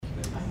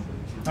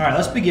All right,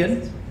 let's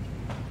begin.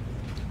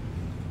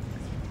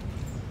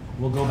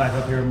 We'll go back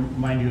up here and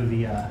remind you of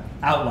the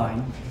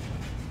outline.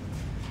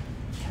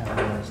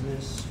 Categorize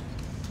this.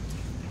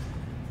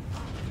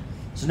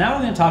 So now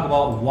we're going to talk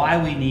about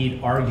why we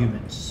need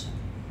arguments.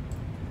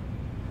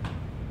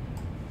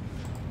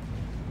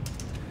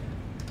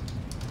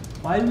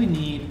 Why do we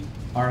need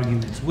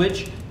arguments?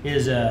 Which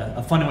is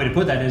a funny way to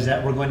put that is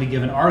that we're going to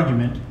give an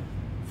argument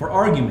for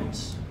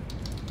arguments.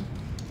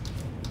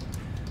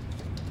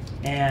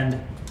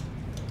 And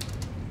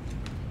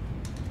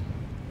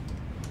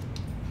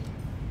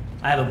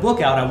I have a book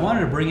out. I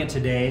wanted to bring it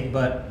today,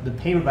 but the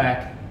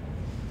paperback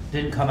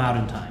didn't come out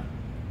in time.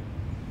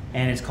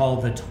 And it's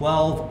called The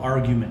 12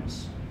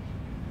 Arguments.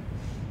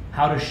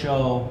 How to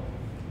Show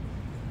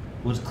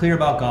What's Clear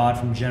About God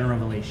from General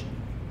Revelation.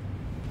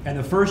 And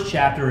the first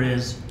chapter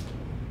is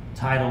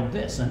titled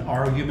this, An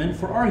Argument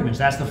for Arguments.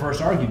 That's the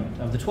first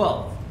argument of the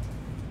 12.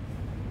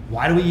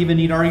 Why do we even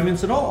need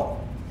arguments at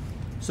all?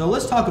 So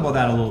let's talk about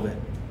that a little bit.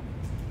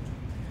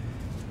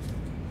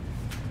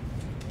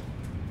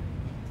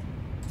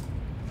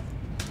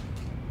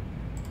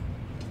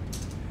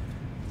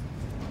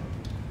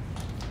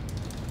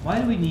 Why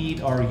do we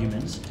need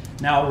arguments?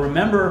 Now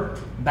remember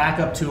back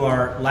up to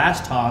our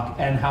last talk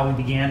and how we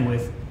began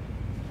with,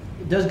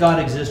 does God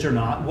exist or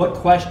not? What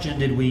question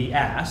did we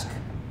ask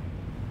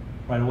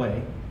right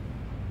away?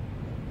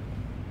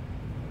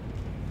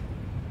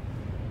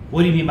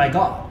 What do you mean by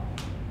God?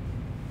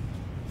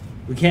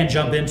 We can't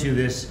jump into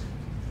this,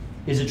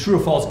 is it true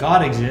or false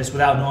God exists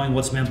without knowing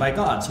what's meant by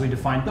God? So we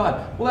define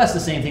God. Well, that's the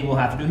same thing we'll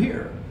have to do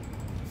here.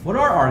 What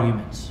are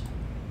arguments?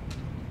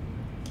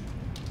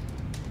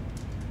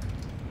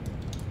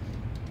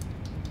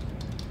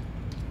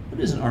 What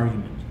is an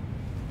argument?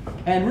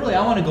 And really,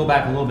 I want to go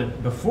back a little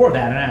bit before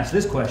that and ask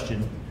this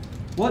question.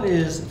 What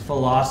is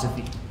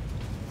philosophy?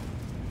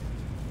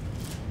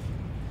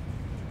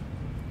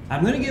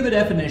 I'm going to give a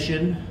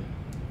definition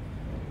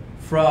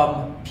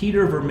from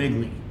Peter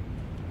Vermigli.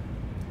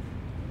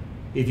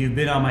 If you've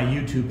been on my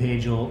YouTube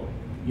page,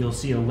 you'll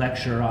see a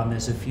lecture on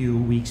this a few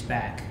weeks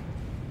back.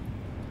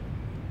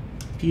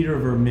 Peter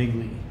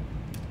Vermigli,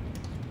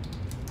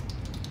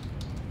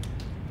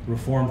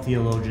 Reformed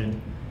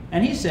theologian.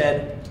 And he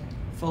said,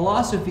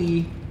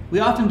 philosophy, we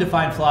often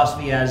define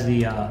philosophy as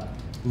the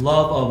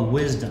love of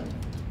wisdom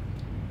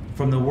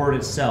from the word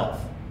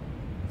itself,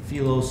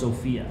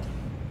 philosophia.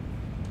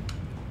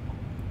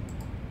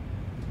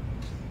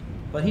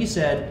 But he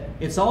said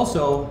it's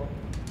also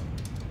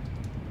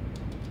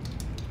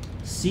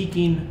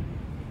seeking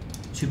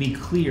to be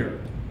clear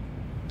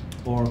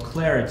or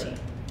clarity,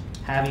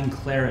 having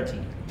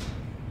clarity.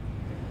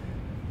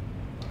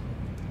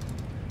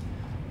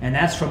 And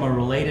that's from a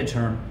related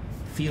term,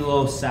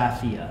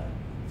 philosophia.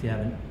 If you have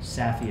a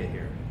Saphia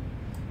here,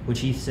 which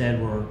he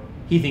said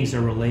he thinks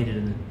they're related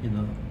in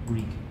the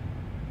Greek.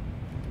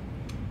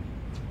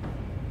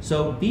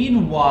 So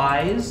being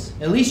wise,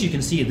 at least you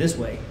can see it this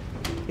way.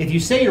 If you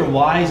say you're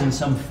wise in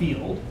some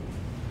field,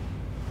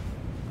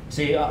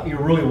 say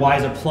you're really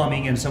wise at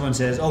plumbing and someone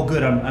says, oh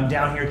good, I'm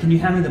down here, can you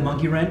hand me the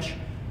monkey wrench?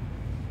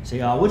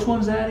 Say, which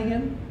one's that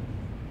again?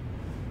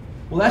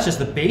 Well, that's just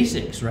the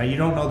basics, right? You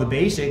don't know the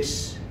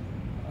basics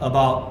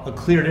about a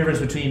clear difference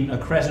between a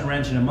crescent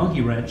wrench and a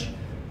monkey wrench.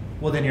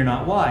 Well, then you're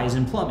not wise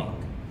in plumbing.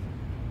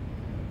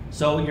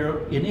 So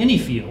you're in any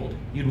field,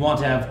 you'd want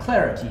to have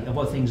clarity of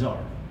what things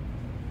are.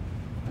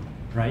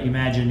 Right?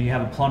 Imagine you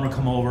have a plumber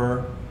come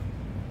over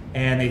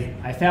and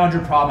I found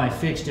your problem, I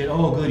fixed it.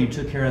 Oh, good, you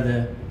took care of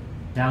the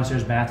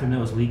downstairs bathroom that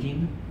was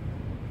leaking?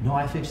 No,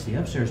 I fixed the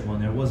upstairs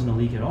one. There wasn't a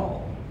leak at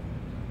all.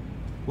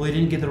 Well, you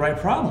didn't get the right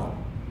problem.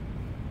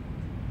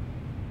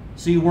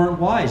 So you weren't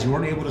wise. You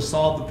weren't able to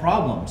solve the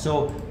problem.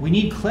 So we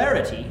need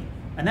clarity,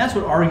 and that's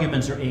what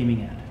arguments are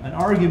aiming at. An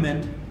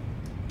argument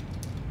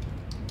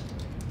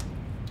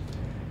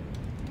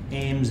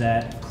aims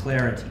at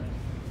clarity.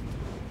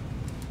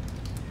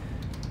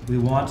 We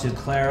want to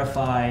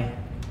clarify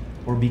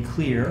or be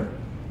clear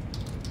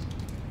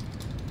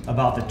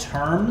about the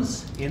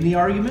terms in the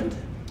argument,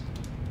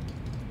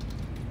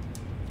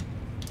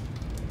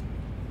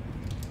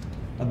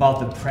 about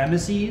the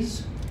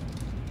premises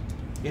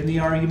in the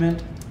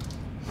argument,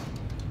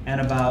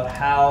 and about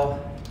how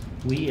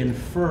we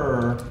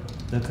infer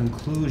the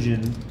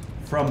conclusion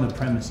from the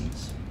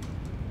premises.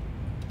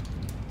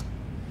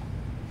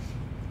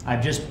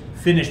 I've just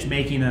finished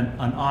making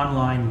an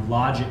online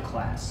logic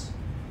class.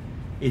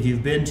 If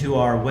you've been to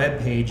our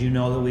webpage, you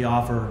know that we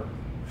offer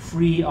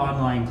free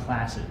online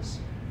classes.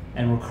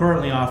 And we're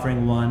currently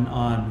offering one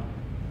on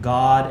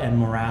God and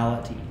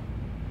morality.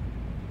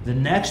 The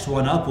next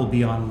one up will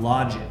be on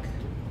logic.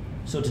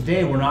 So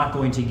today we're not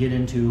going to get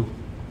into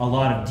a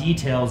lot of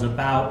details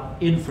about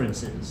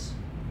inferences.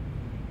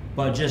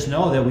 But just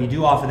know that we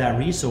do offer that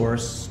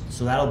resource,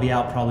 so that'll be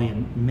out probably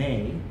in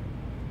May.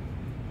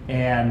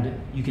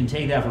 And you can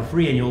take that for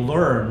free and you'll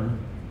learn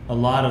a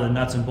lot of the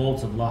nuts and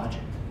bolts of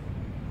logic.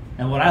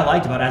 And what I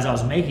liked about it, as I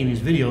was making these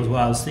videos, what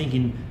I was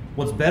thinking,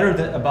 what's better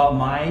about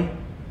my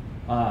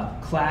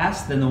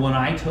class than the one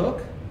I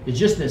took is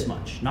just this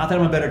much. Not that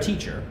I'm a better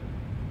teacher,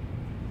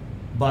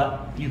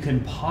 but you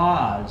can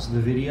pause the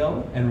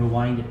video and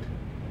rewind it.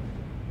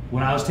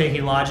 When I was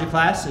taking logic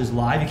class, it was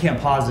live. You can't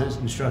pause this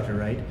instructor,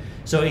 right?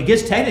 So it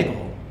gets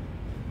technical,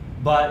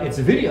 but it's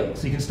a video,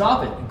 so you can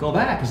stop it, go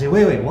back and say,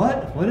 wait,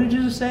 what? What did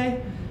you just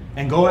say?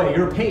 And go at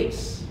your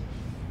pace.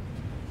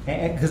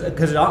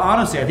 Because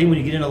honestly, I think when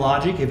you get into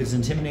logic, if it's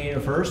intimidating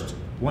at first,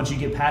 once you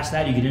get past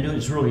that, you get into it,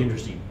 it's really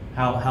interesting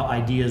how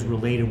ideas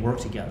relate and work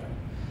together.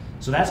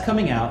 So that's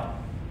coming out.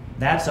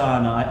 That's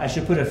on, I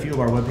should put a few of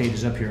our web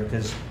pages up here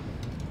because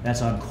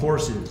that's on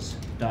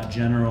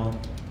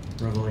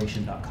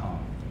courses.generalrevelation.com.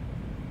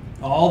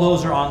 All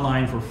those are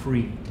online for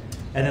free.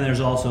 And then there's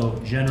also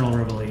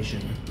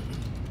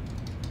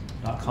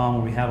generalrevelation.com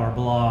where we have our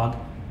blog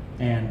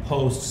and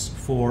posts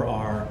for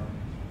our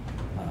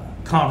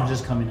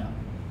conferences coming up.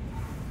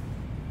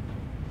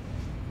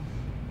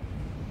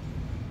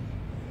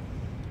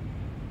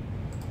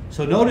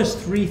 So notice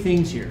three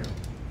things here.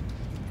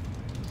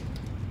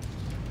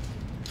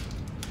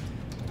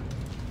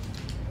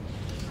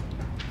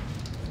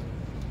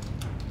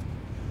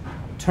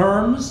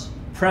 Terms,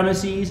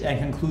 premises, and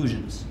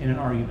conclusions in an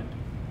argument.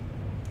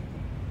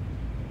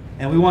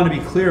 And we want to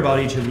be clear about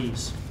each of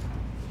these.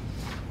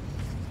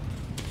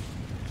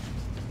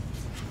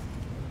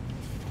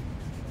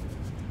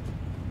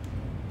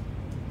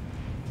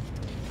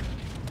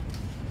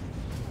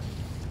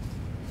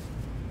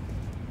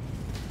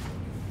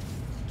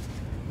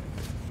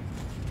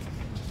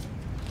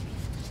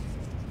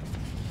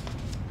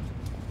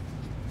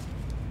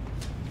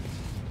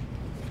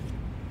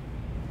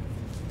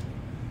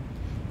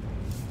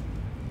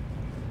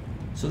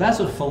 So that's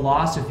what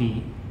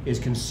philosophy is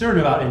concerned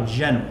about in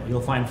general. You'll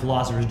find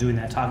philosophers doing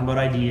that, talking about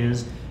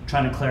ideas,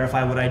 trying to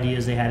clarify what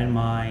ideas they had in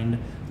mind,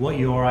 what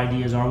your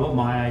ideas are, what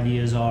my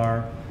ideas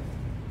are,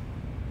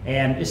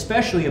 and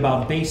especially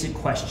about basic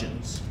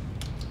questions.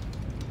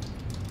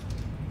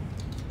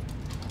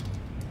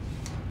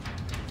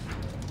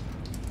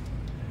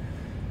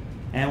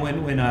 And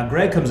when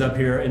Greg comes up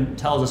here and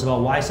tells us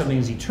about why something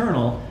is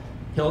eternal,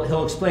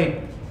 he'll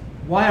explain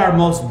why our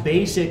most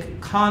basic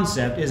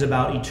concept is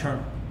about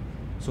eternal.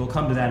 So we'll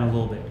come to that in a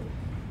little bit.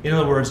 In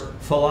other words,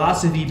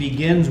 philosophy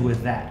begins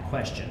with that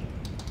question.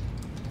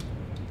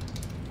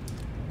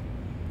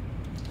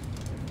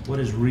 What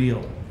is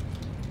real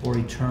or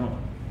eternal?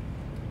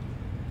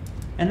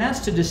 And that's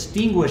to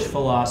distinguish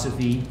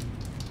philosophy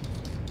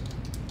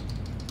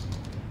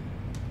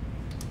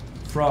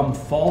from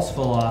false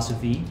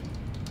philosophy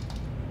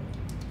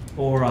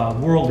or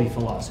worldly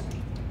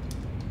philosophy.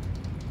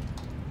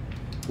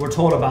 We're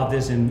told about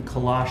this in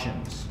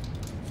Colossians.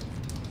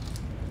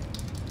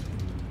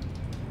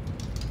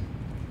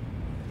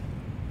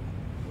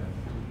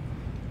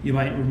 You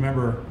might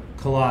remember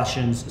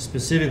Colossians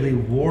specifically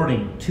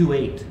warning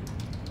 2:8.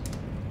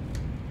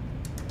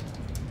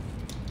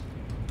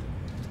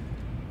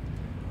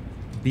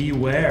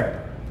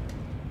 Beware,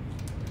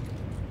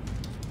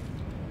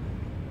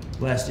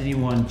 lest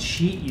anyone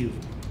cheat you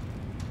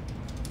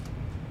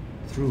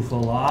through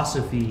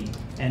philosophy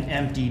and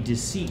empty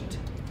deceit,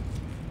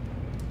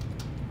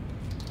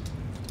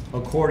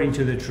 according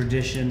to the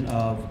tradition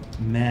of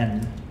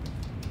men,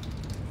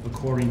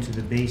 according to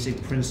the basic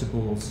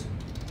principles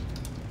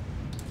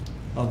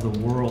of the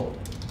world,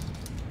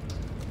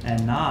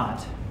 and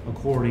not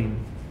according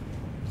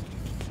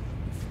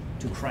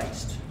to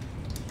Christ.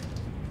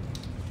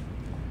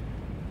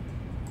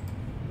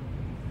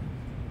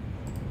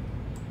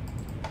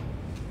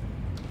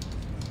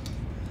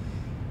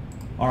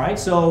 All right,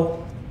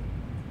 so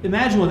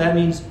imagine what that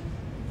means.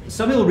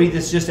 Some people read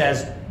this just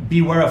as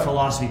beware of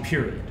philosophy,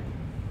 period,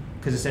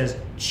 because it says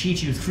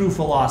cheat you through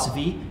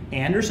philosophy.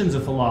 Anderson's a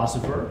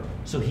philosopher,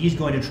 so he's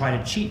going to try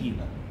to cheat you.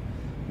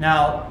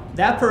 Now,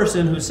 that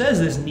person who says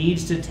this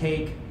needs to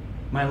take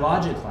my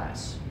logic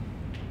class,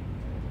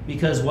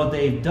 because what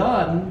they've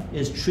done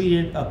is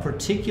treated a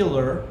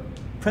particular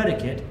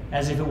predicate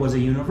as if it was a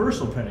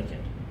universal predicate.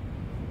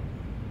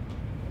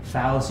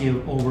 Fallacy of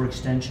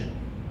overextension.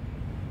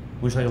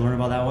 Wish I could learn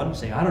about that one.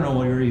 Say, I don't know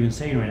what you're even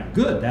saying right now.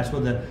 Good, that's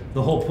what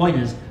the whole point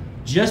is.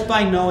 Just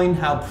by knowing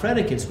how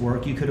predicates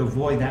work, you could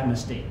avoid that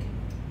mistake.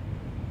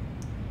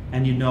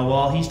 And you know,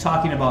 well, he's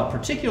talking about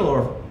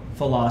particular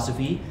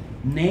philosophy,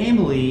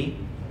 namely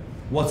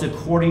what's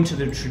according to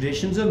the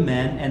traditions of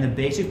men and the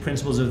basic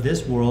principles of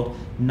this world,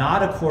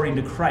 not according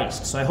to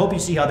Christ. So I hope you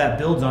see how that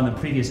builds on the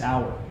previous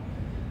hour.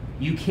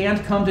 You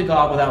can't come to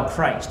God without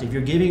Christ. If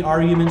you're giving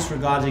arguments for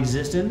God's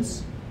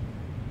existence,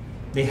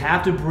 they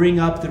have to bring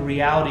up the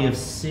reality of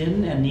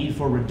sin and need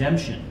for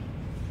redemption,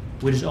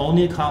 which is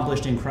only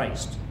accomplished in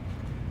Christ.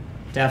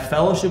 To have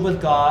fellowship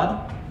with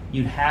God,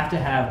 you'd have to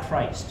have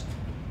Christ.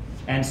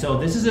 And so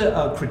this is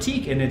a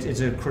critique, and it's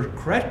a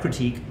correct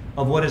critique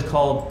of what is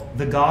called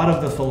the God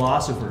of the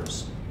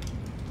philosophers.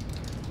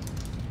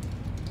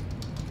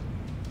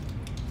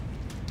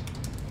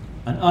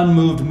 An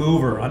unmoved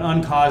mover, an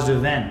uncaused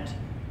event.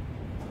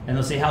 And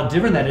they'll say how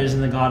different that is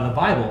than the God of the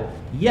Bible.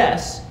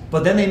 Yes,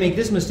 but then they make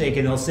this mistake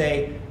and they'll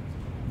say,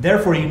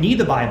 therefore you need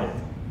the Bible.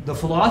 The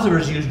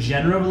philosophers use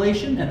general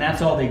revelation, and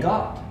that's all they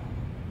got.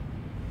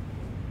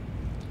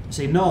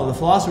 say, no, the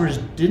philosophers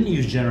didn't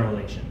use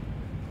generalization.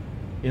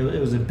 It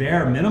was a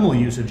bare minimal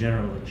use of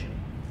generalization.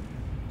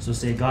 So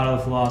say God of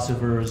the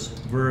philosophers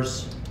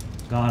versus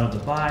God of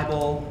the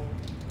Bible,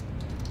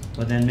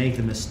 but then make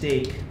the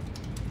mistake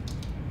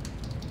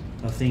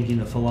of thinking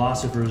the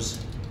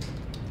philosophers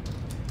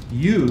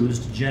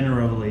used general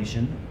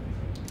revelation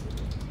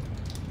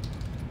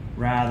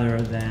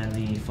rather than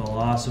the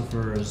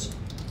philosophers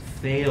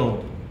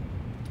failed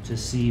to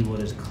see what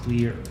is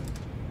clear.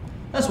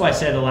 That's why I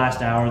said the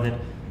last hour that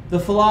the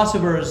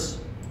philosophers,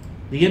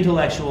 the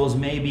intellectuals,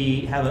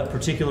 maybe have a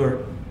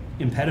particular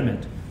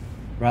impediment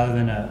rather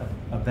than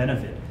a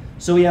benefit.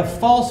 So we have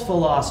false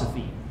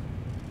philosophy.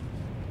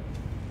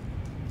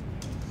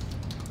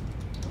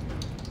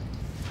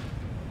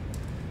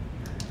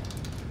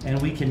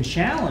 And we can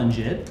challenge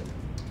it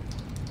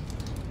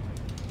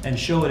and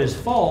show it as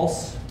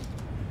false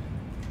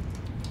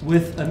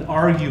with an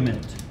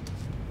argument.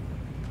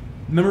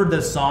 Remember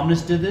the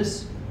psalmist did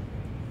this?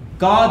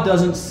 God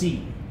doesn't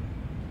see.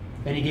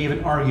 And he gave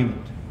an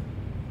argument.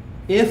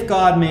 If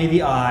God made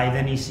the eye,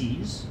 then he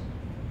sees.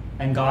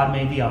 And God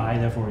made the eye,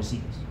 therefore he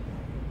sees.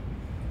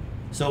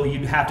 So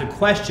you'd have to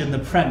question the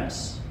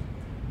premise.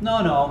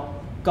 No,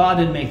 God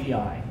didn't make the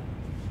eye.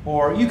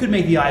 Or you could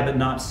make the eye but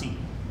not see.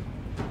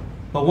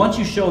 But once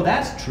you show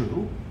that's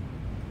true,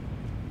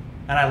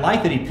 and I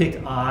like that he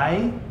picked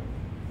eye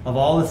of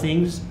all the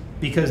things,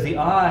 because the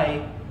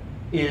eye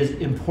is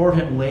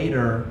important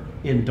later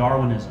in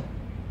Darwinism.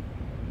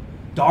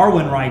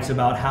 Darwin writes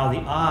about how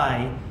the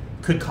eye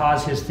could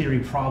cause his theory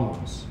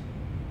problems.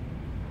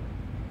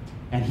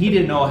 And he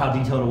didn't know how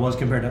detailed it was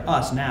compared to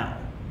us now.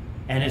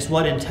 And it's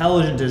what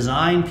intelligent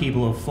design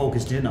people have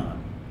focused in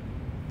on,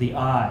 the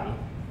eye,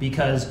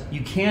 because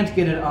you can't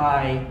get an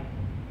eye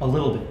a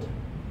little bit.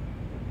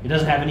 It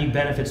doesn't have any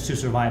benefits to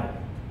survival.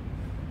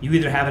 You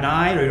either have an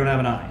eye or you don't have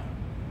an eye.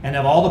 And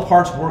of all the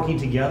parts working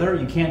together,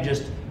 you can't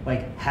just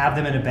like have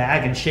them in a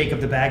bag and shake up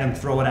the bag and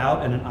throw it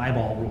out and an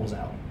eyeball rolls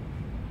out.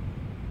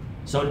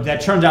 So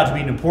that turns out to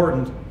be an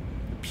important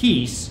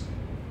piece.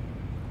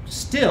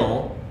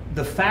 Still,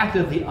 the fact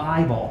of the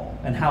eyeball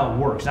and how it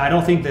works. Now, I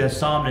don't think the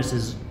psalmist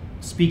is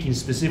speaking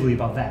specifically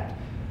about that,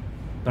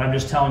 but I'm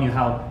just telling you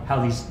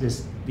how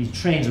these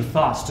trains of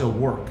thought still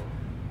work.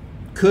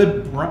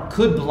 Could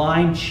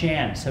blind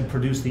chance have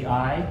produced the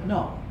eye?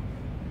 No.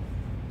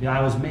 The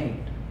eye was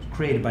made,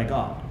 created by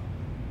God.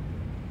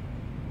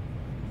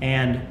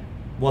 And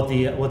what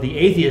the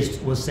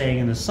atheist was saying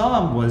in the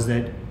psalm was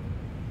that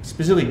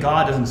specifically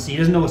God doesn't see, he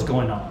doesn't know what's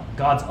going on.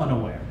 God's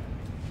unaware.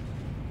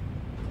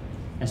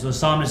 And so the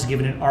psalmist is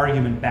giving an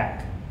argument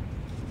back.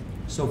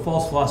 So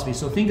false philosophy.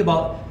 So think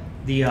about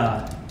the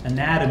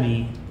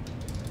anatomy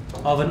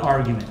of an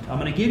argument. I'm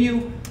going to give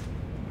you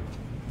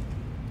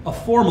a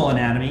formal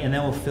anatomy and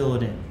then we'll fill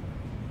it in.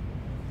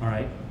 All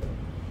right.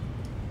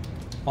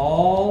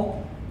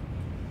 All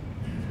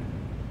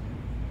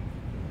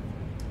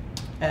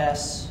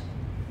S.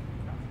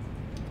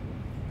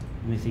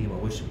 Let me think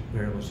about which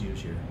variables to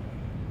use here.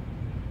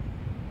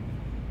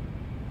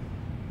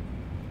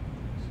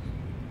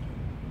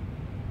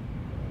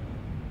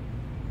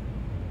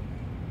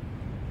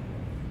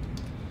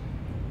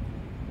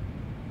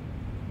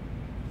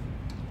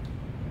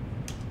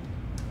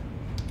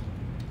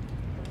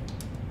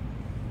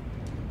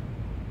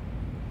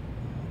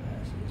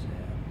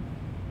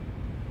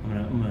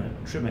 I'm gonna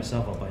trip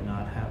myself up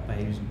by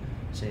using,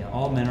 say,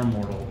 all men are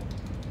mortal.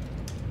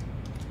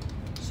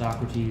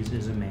 Socrates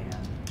is a man.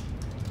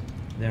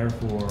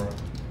 Therefore,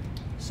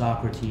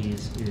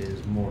 Socrates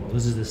is mortal.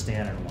 This is the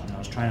standard one. I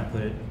was trying to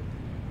put it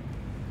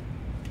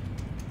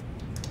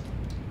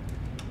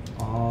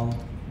all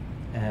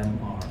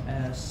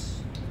MRS,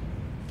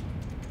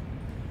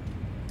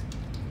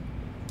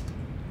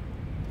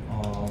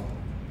 all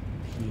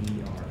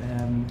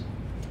PRM,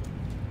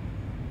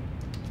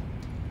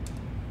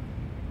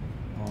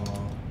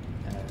 all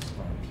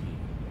SRP.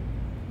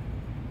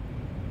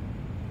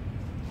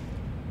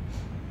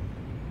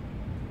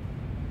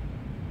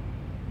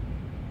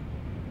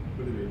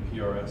 What do you mean,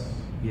 PRS?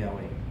 Yeah,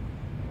 wait.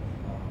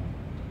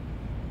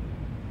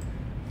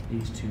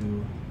 These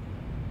two.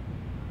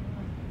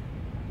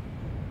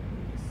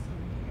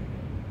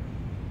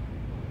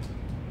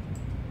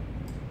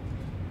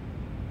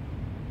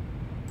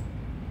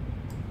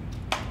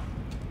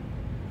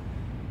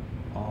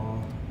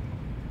 All.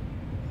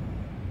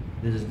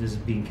 This is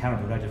being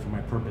counterproductive for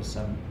my purpose.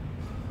 I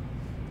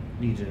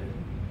need to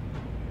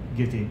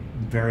get the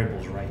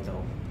variables right,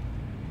 though.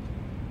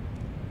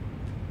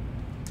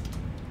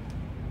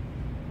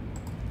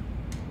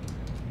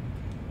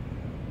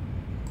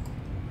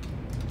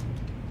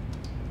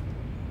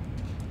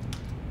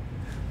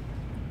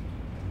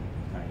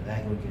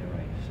 That would get it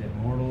right. So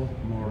mortal,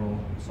 mortal,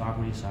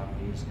 Socrates,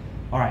 Socrates.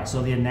 All right,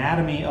 so the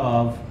anatomy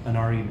of an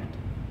argument.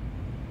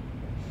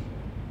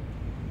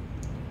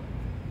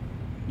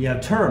 You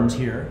have terms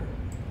here,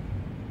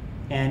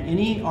 and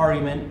any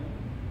argument,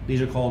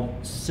 these are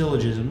called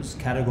syllogisms,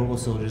 categorical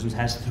syllogisms,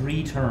 has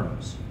three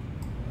terms.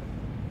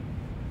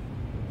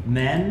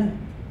 Men,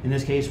 in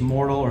this case,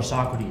 mortal or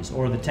Socrates,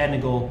 or the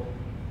technical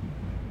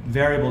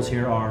variables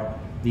here are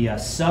the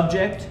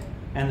subject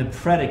and the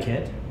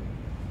predicate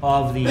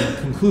of the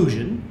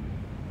conclusion.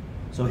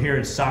 So here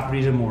it's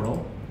Socrates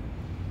immortal.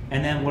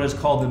 And then what is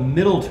called the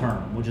middle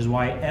term, which is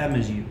why M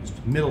is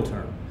used, middle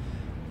term.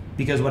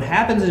 Because what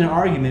happens in an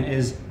argument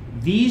is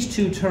these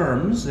two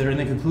terms that are in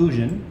the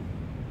conclusion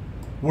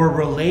were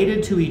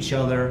related to each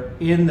other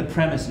in the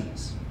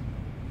premises.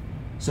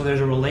 So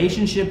there's a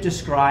relationship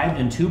described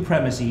in two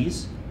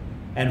premises,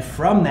 and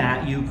from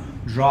that you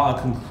draw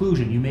a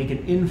conclusion. You make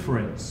an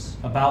inference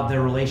about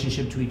their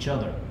relationship to each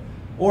other.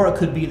 Or it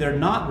could be their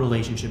not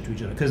relationship to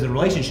each other, because the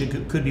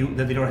relationship could be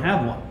that they don't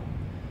have one.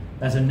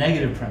 That's a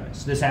negative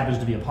premise. This happens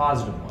to be a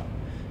positive one.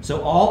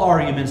 So all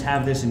arguments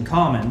have this in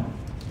common.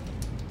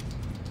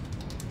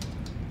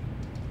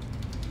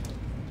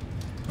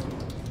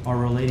 Are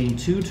relating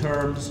two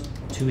terms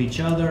to each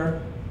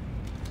other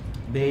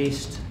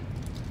based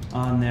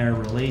on their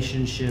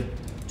relationship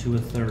to a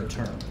third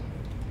term.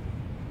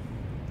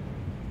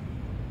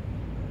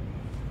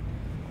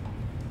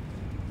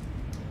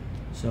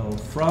 So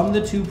from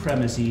the two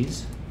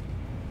premises,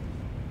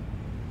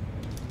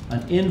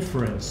 an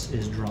inference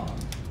is drawn.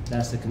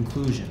 That's the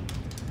conclusion.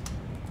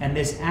 And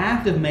this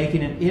act of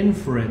making an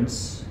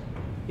inference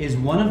is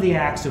one of the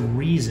acts of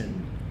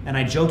reason. And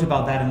I joked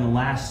about that in the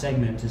last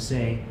segment to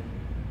say,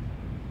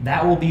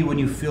 that will be when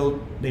you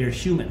feel they are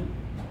human.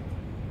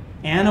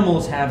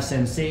 Animals have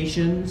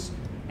sensations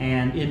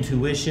and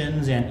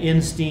intuitions and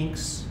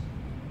instincts.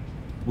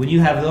 When you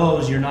have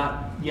those, you're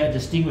not yet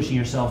distinguishing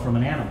yourself from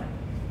an animal.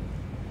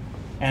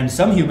 And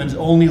some humans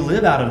only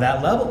live out of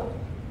that level.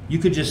 You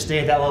could just stay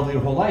at that level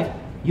your whole life.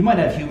 You might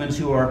have humans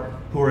who are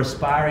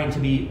aspiring to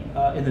be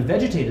in the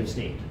vegetative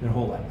state their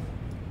whole life.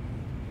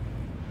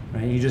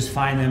 Right? You just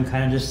find them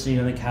kind of just sitting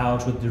on the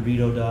couch with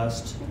Dorito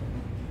dust.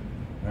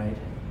 Right?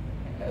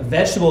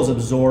 Vegetables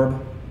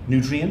absorb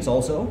nutrients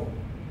also.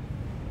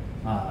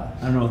 I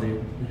don't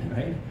know,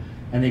 right?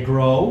 And they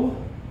grow,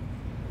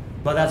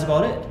 but that's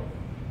about it.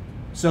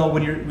 So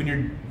when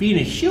you're being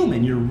a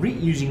human, you're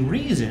using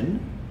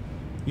reason.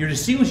 You're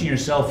distinguishing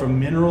yourself from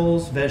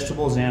minerals,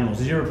 vegetables, animals.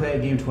 Did you ever play a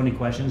game 20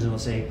 questions and it'll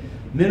say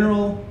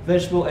mineral,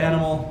 vegetable,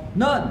 animal,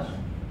 none,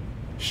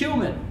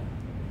 human?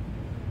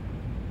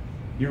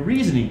 You're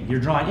reasoning. You're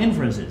drawing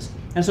inferences,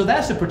 and so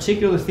that's a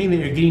particular thing that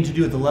you're getting to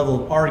do at the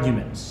level of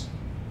arguments.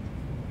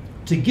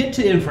 To get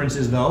to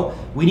inferences, though,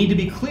 we need to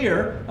be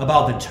clear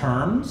about the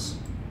terms,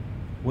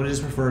 what does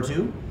this refer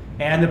to,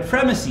 and the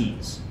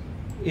premises.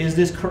 Is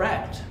this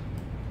correct?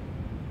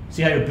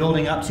 See how you're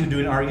building up to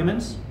doing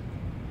arguments?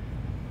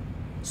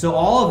 So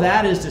all of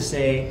that is to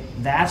say,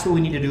 that's what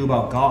we need to do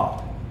about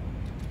God.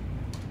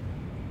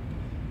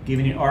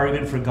 Giving an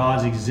argument for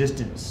God's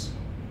existence.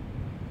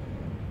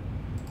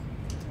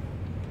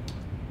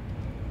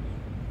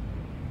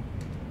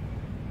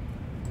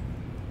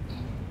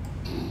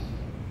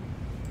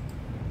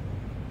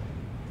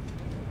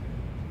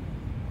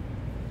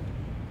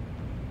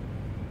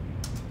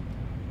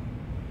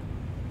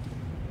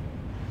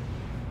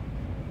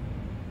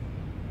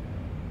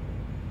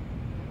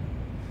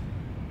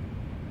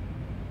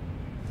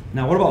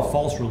 Now, what about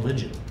false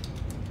religion?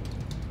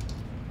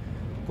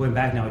 Going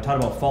back now, we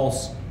talked about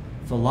false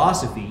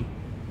philosophy.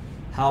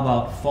 How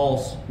about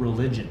false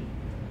religion?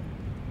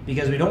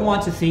 Because we don't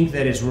want to think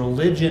that it's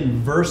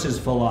religion versus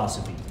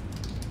philosophy.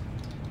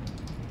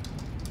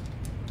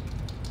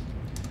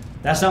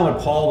 That's not what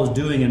Paul was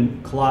doing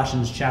in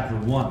Colossians chapter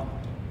 1.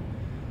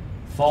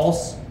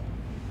 False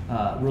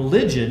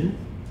religion,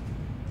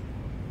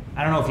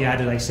 I don't know if you had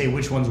to say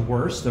which one's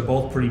worse. They're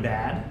both pretty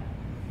bad.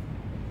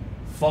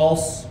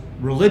 False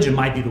religion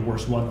might be the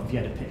worst one if you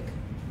had to pick.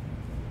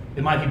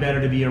 It might be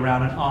better to be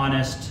around an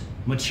honest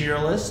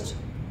materialist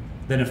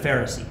than a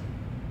Pharisee,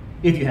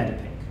 if you had to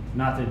pick.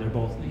 Not that they're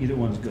both, either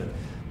one's good.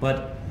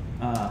 But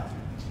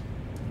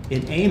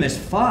in Amos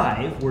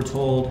 5, we're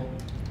told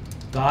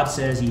God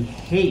says he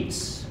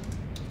hates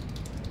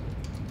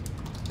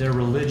their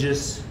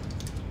religious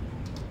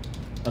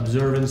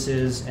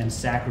observances and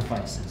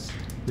sacrifices.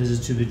 This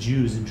is to the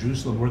Jews in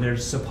Jerusalem, where they're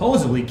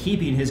supposedly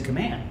keeping his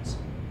commands.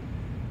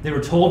 They were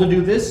told to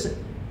do this,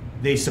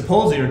 they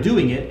supposedly are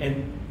doing it,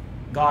 and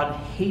God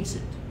hates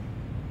it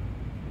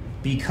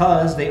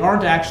because they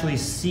aren't actually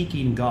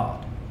seeking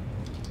God.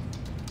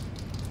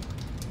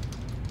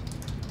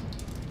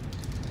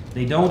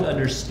 They don't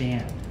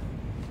understand.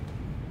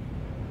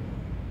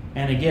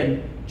 And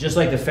again, just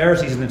like the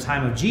Pharisees in the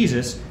time of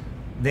Jesus,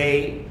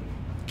 they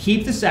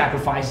keep the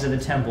sacrifices of the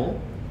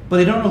temple, but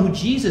they don't know who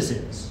Jesus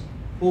is.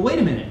 Well, wait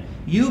a minute.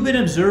 You've been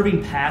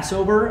observing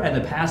Passover and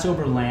the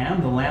Passover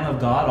lamb, the Lamb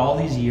of God, all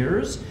these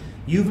years.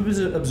 You've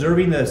been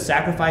observing the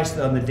sacrifice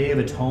on the Day of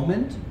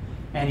Atonement,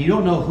 and you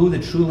don't know who the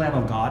true Lamb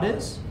of God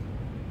is?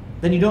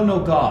 Then you don't know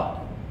God.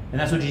 And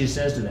that's what Jesus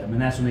says to them,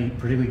 and that's when they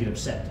particularly get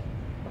upset.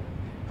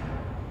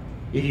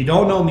 If you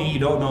don't know me, you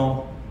don't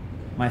know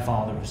my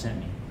Father who sent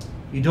me.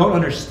 You don't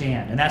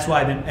understand. And that's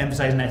why I've been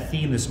emphasizing that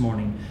theme this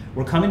morning.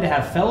 We're coming to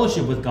have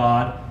fellowship with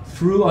God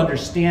through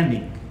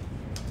understanding.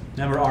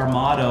 Remember, our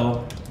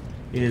motto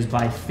is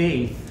by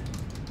faith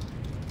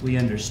we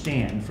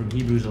understand, from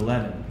Hebrews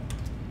 11.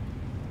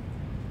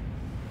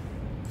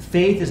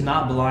 Faith is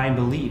not blind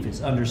belief,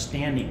 it's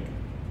understanding.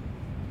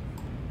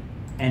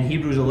 And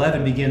Hebrews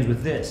 11 begins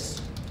with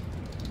this.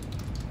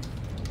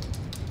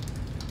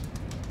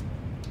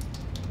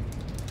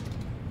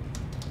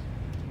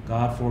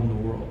 God formed the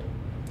world.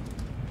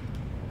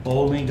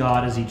 Only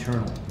God is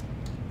eternal.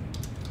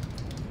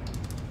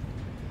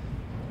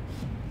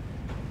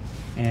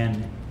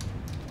 And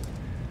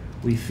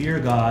we fear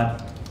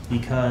God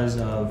because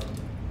of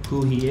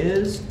who He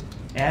is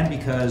and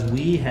because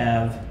we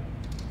have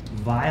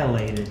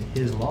violated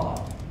His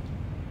law.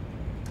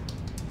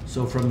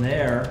 So from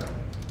there,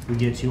 we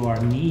get to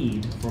our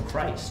need for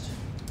Christ.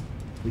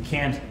 We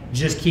can't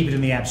just keep it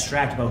in the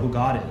abstract about who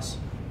God is.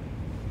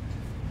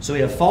 So we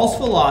have false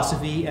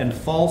philosophy and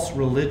false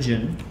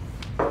religion,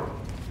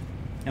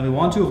 and we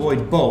want to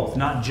avoid both,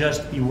 not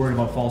just be worried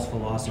about false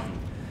philosophy.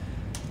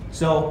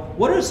 So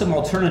what are some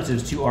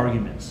alternatives to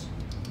arguments?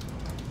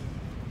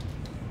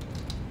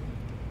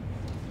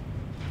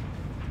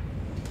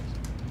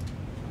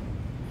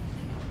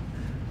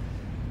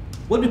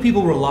 What do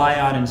people rely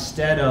on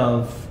instead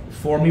of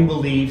forming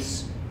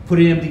beliefs,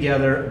 putting them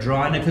together,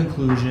 drawing a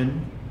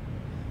conclusion?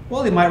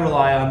 Well, they might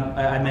rely on,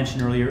 I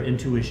mentioned earlier,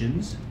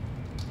 intuitions,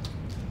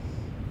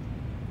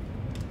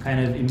 kind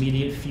of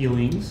immediate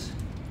feelings,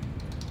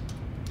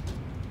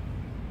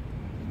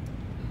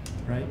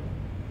 right?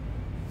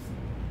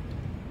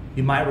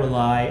 You might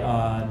rely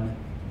on,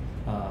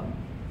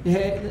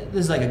 this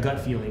is like a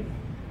gut feeling.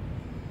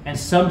 And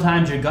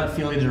sometimes your gut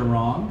feelings are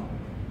wrong.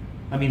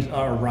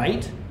 Are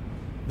right.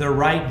 They're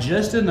right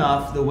just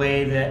enough the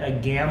way that a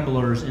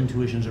gambler's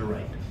intuitions are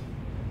right.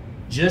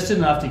 Just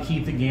enough to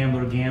keep the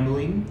gambler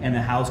gambling and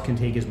the house can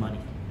take his money.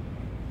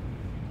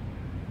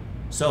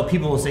 So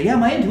people will say, yeah,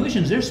 my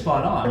intuitions, they're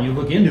spot on. You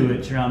look into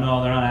it, turn out,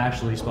 no, they're not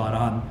actually spot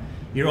on.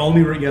 You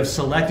have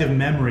selective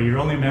memory. You're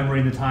only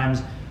remembering the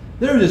times,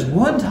 there was this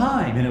one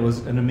time, and it was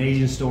an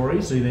amazing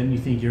story, so then you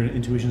think your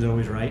intuitions are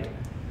always right.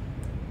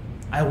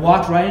 I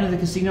walked right into the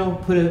casino,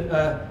 put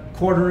a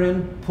quarter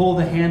in, pulled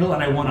the handle,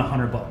 and I won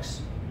 $100.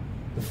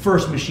 The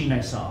first machine I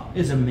saw.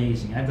 It's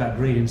amazing. I've got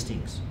great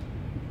instincts.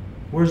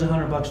 Where's the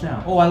 $100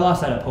 now? Oh, I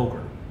lost that at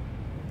poker.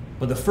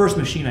 But the first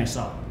machine I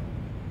saw.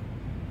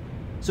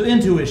 So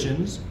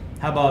intuitions.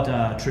 How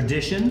about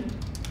tradition?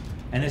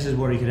 And this is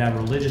where you could have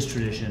religious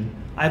tradition.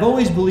 I've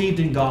always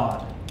believed in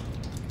God.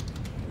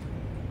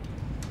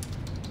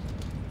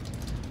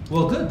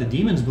 Well, good. The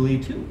demons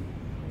believe too.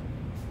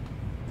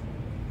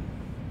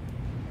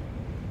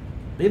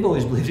 They've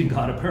always believed in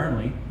God,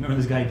 apparently. Remember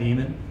this guy,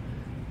 Damon?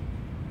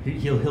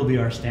 He'll be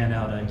our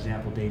standout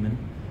example, Damon.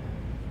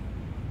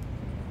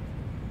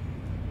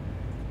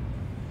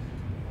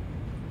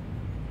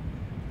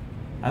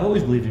 I've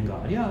always believed in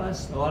God. Yeah,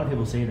 that's a lot of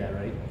people say that,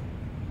 right?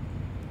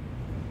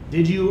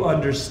 Did you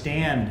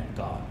understand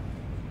God?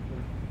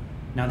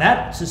 Now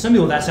to some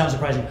people that sounds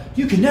surprising.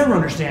 You can never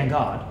understand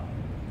God.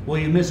 Well,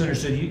 you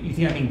misunderstood. You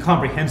think I mean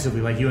comprehensively,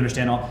 like you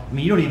understand all.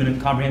 You don't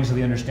even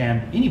comprehensively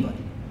understand anybody.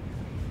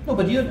 No,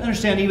 but you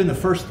understand even the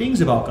first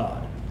things about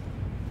God.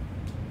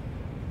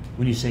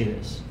 When you say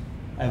this,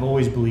 I've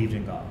always believed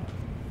in God.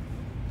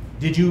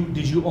 Did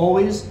you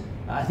always?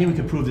 I think we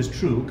could prove this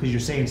true because you're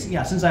saying,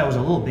 yeah, since I was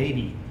a little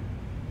baby.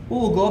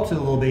 Well, we'll go up to the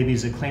little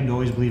babies that claim to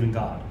always believe in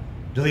God.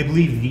 Do they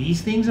believe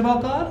these things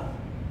about God?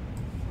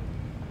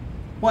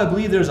 Well, I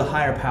believe there's a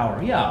higher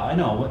power. Yeah, I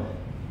know.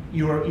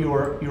 You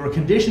were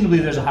conditioned to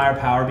believe there's a higher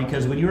power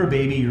because when you were a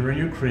baby, you were in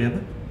your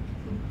crib,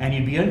 and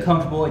you'd be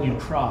uncomfortable and you'd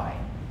cry,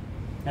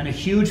 and a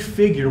huge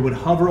figure would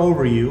hover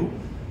over you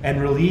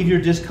and relieve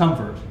your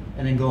discomfort,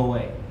 and then go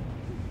away.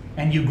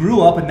 And you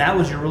grew up, and that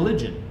was your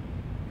religion.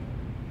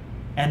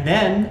 And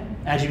then,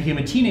 as you became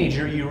a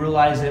teenager, you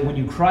realized that when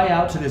you cry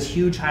out to this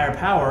huge higher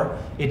power,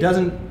 it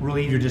doesn't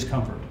relieve your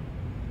discomfort.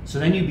 So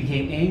then you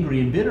became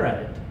angry and bitter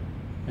at it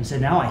and said,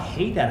 now I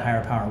hate that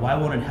higher power. Why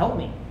won't it help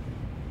me?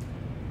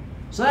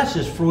 So that's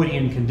just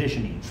Freudian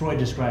conditioning. Freud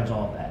describes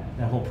all of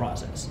that whole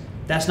process.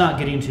 That's not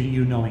getting to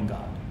you knowing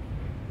God.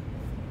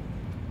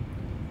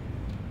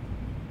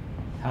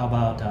 How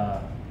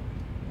about,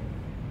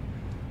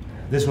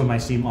 this one might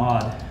seem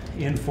odd,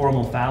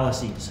 informal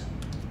fallacies.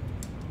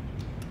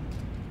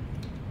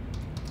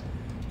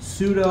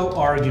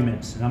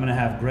 Pseudo-arguments, and I'm going to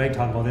have Greg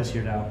talk about this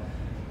here now.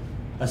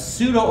 A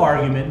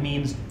pseudo-argument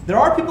means there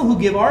are people who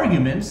give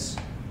arguments,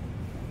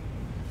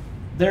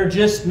 they're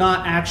just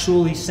not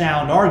actually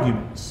sound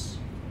arguments.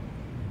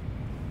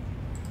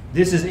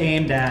 This is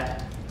aimed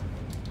at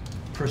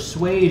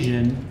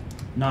persuasion,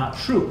 not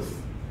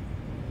truth.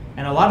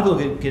 And a lot of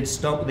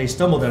people they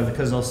stumble there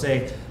because they'll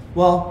say,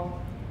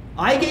 well,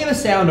 I gave a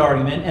sound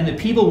argument and the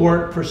people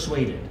weren't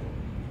persuaded.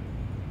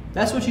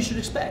 That's what you should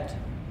expect.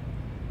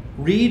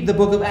 Read the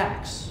book of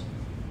Acts.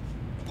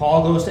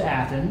 Paul goes to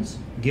Athens,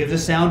 gives a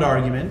sound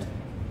argument.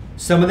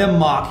 Some of them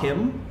mock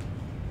him,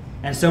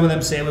 and some of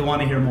them say, we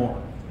want to hear more.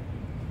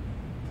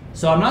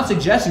 So I'm not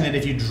suggesting that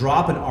if you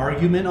drop an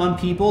argument on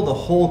people, the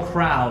whole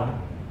crowd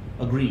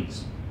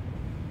agrees.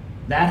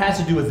 That has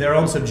to do with their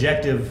own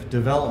subjective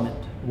development,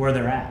 where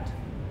they're at.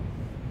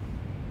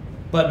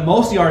 But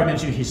most of the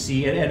arguments you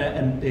see,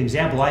 and the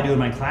example I do in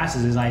my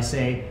classes is I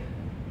say,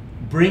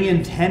 bring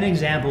in 10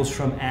 examples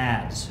from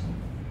ads.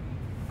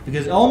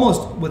 Because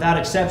almost without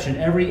exception,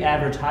 every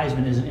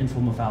advertisement is an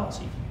informal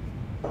fallacy.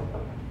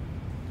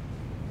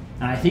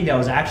 And I think that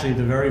was actually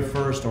the very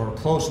first, or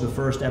close to the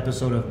first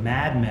episode of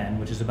Mad Men,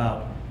 which is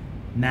about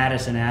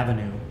Madison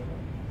Avenue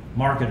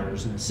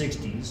marketers in the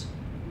 60s.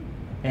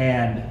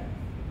 And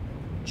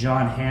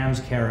John Hamm's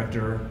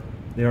character,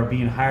 they were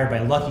being hired by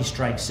Lucky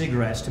Strike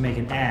cigarettes to make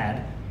an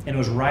ad. And it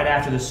was right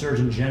after the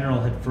Surgeon General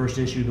had first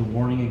issued the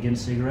warning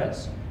against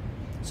cigarettes.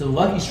 So the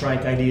Lucky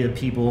Strike idea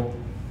people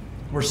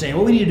were saying,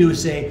 what we need to do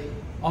is say,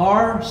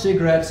 our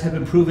cigarettes have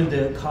been proven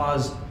to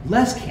cause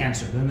less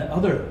cancer than the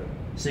other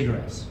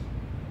cigarettes.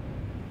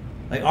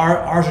 Like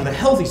ours are the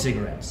healthy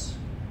cigarettes.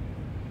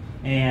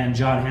 And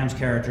John Hamm's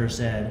character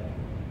said,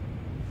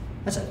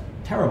 that's a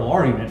terrible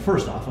argument,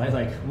 first off.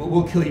 Like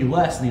we'll kill you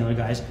less than the other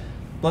guys.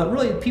 But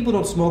really, people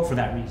don't smoke for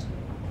that reason.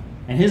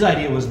 And his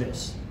idea was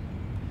this.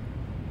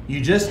 You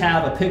just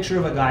have a picture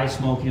of a guy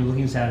smoking and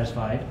looking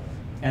satisfied,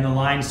 and the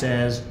line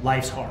says,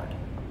 life's hard.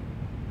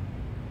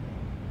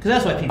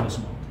 Because that's why people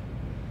smoke.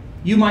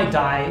 You might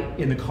die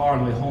in the car on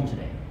the way home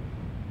today.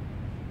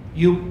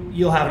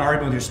 You'll have an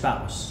argument with your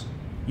spouse.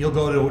 You'll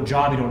go to a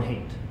job you don't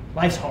hate.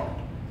 Life's hard.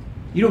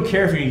 You don't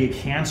care if you're going to get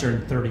cancer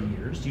in 30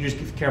 years. You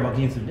just care about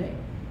getting through the day.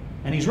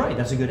 And he's right.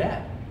 That's a good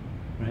ad.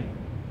 Right?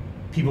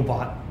 People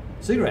bought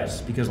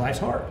cigarettes because life's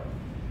hard.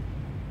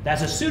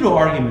 That's a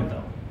pseudo-argument,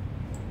 though.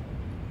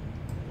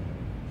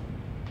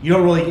 You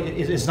don't really,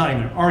 it's not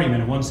even an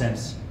argument in one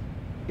sense.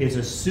 It's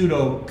a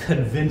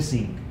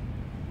pseudo-convincing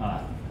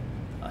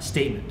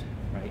statement,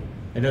 right?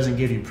 It doesn't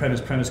give you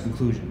premise,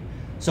 conclusion.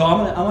 So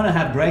I'm gonna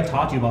have Greg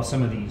talk to you about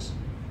some of these,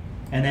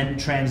 and then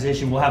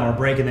transition. We'll have our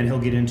break, and then he'll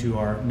get into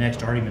our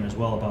next argument as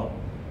well about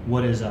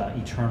what is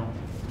eternal.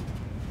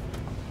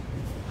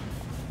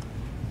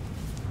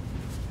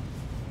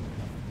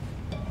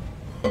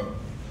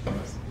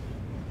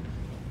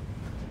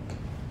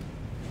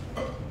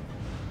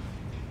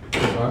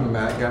 I'm a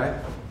Mac guy,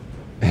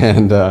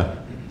 and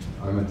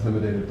I'm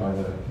intimidated by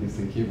the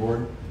PC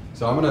keyboard.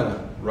 So I'm going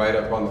to write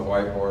up on the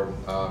whiteboard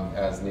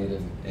as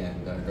needed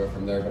and go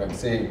from there. But I'm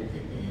seeing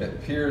it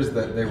appears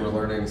that they were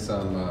learning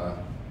some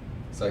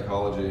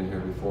psychology in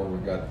here before.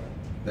 We've got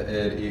the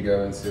id,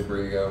 ego, and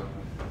superego.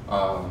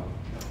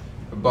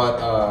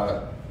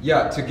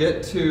 Yeah, to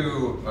get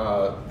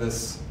to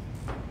this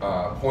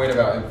point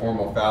about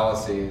informal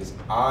fallacies,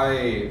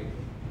 I,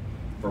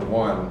 for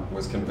one,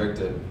 was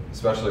convicted,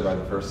 especially by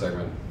the first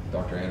segment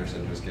Dr.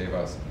 Anderson just gave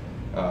us,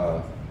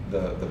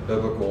 the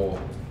biblical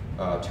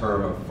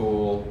term of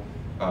fool.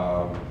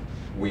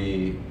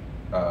 We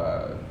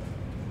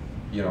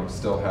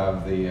still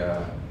have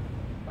the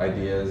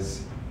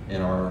ideas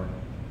in our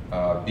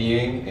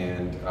being,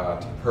 and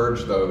to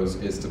purge those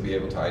is to be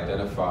able to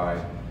identify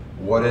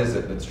what is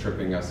it that's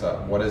tripping us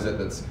up, what is it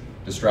that's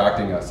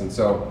distracting us. And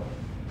so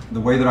the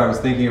way that I was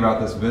thinking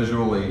about this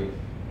visually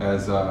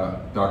as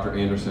Dr.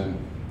 Anderson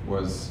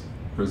was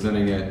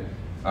presenting it,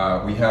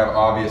 we have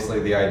obviously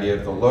the idea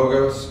of the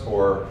logos,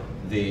 or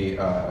the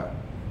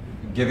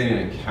giving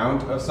an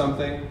account of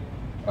something,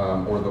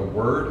 or the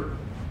word.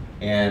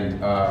 And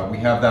we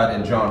have that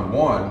in John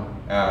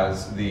 1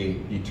 as the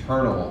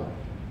eternal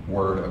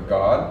word of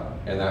God,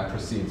 and that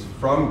proceeds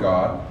from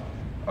God.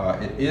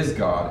 It is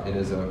God. It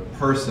is a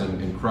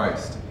person in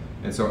Christ.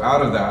 And so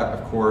out of that,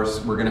 of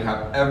course, we're going to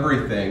have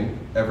everything,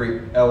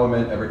 every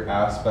element, every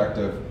aspect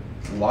of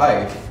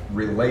life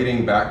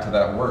relating back to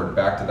that word,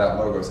 back to that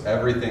logos.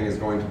 Everything is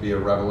going to be a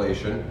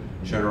revelation,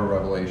 general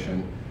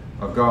revelation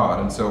of God.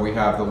 And so we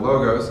have the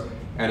logos,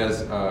 and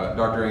as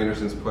Dr.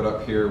 Anderson's put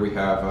up here, we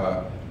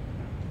have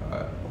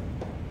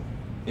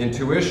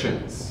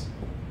intuitions.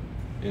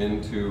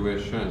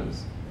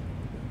 Intuitions.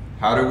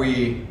 How do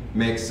we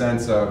make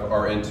sense of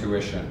our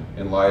intuition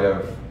in light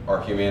of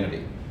our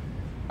humanity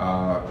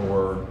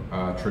or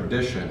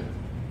tradition?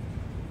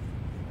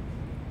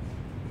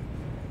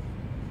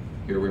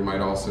 Here we might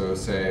also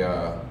say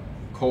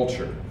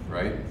culture,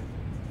 right?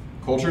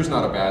 Culture is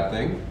not a bad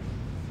thing,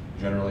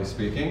 generally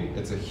speaking.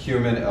 It's a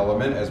human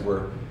element as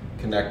we're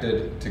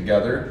connected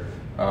together.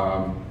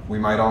 We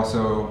might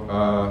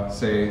also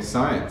say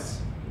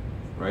science,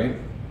 right?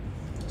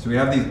 So we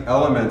have these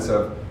elements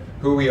of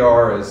who we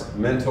are as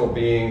mental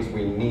beings.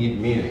 We need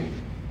meaning.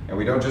 And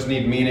we don't just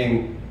need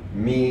meaning,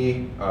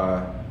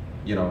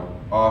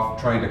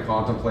 off trying to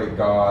contemplate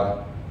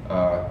God,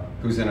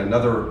 who's in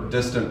another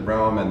distant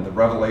realm, and the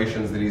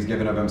revelations that he's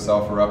given of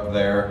himself are up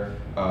there.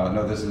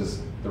 No,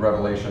 the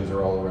revelations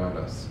are all around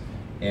us.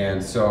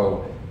 And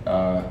so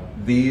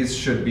these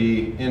should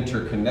be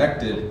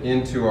interconnected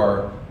into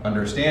our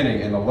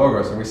understanding in the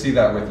logos. And we see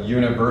that with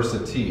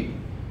university.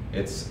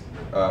 It's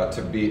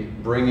to be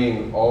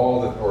bringing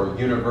all or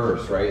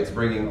universe, right? It's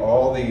bringing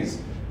all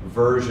these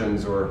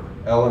versions or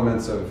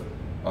elements of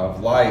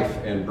life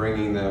and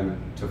bringing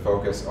them to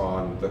focus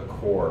on the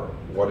core.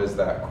 What is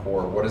that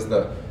core? What is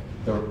the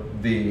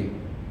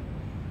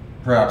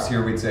perhaps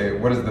here we'd say,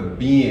 what is the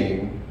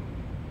being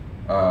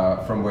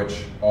from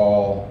which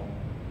all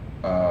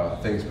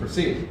things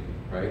proceed,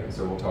 right?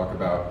 So we'll talk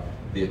about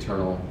the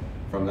eternal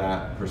from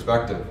that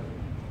perspective.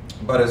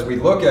 But as we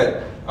look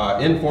at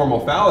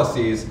informal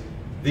fallacies,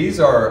 these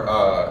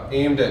are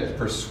aimed at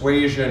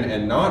persuasion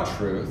and not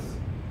truth.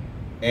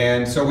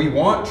 And so we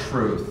want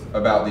truth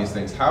about these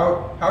things.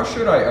 How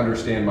should I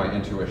understand my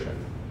intuition?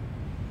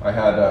 I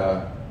had,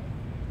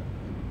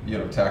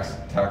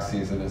 tax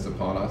season is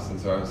upon us, and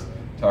so I was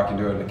talking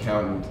to an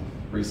accountant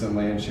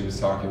recently, and she was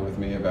talking with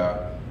me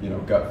about,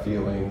 gut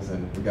feelings,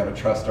 and we got to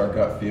trust our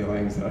gut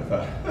feelings. And I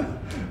thought,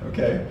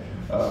 okay,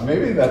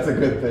 maybe that's a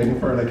good thing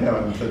for an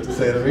accountant to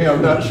say to me.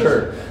 I'm not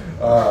sure,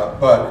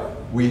 but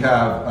we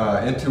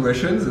have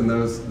intuitions, and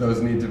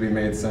those need to be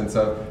made sense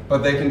of,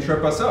 but they can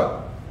trip us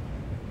up.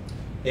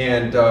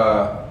 And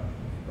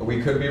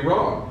we could be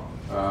wrong.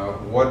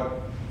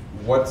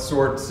 What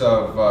sorts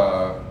of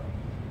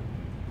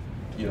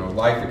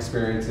life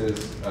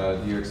experiences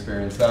do you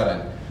experience that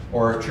in?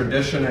 Or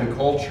tradition and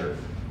culture.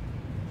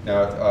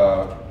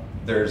 Now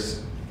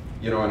there's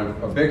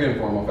a big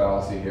informal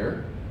fallacy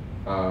here.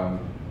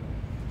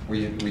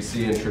 We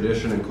see in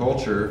tradition and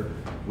culture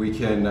we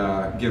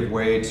can give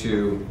way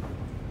to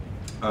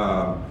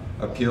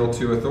appeal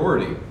to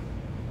authority.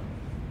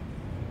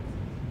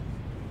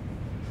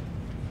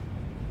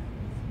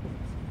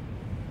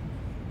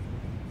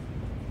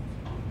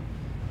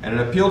 And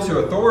an appeal to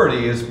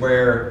authority is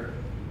where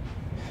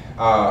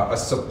a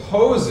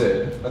supposed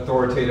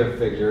authoritative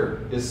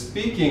figure is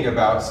speaking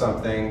about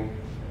something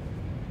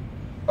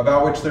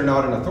about which they're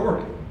not an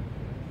authority.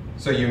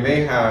 So you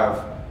may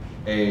have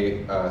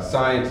a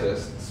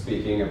scientist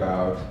speaking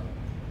about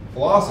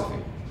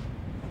philosophy,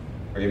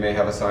 or you may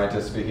have a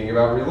scientist speaking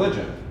about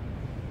religion,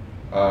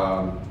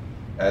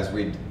 as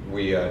we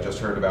just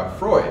heard about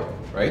Freud,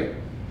 right?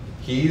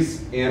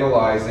 He's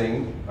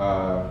analyzing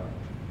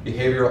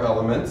behavioral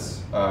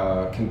elements,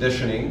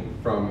 conditioning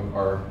from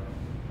our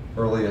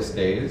earliest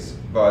days,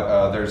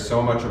 but there's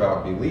so much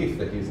about belief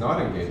that he's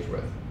not engaged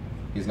with.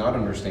 He's not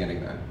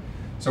understanding that.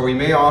 So we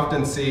may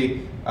often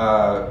see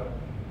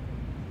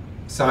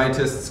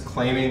scientists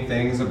claiming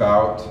things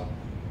about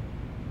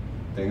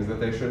things that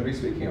they shouldn't be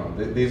speaking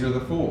on. These are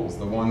the fools,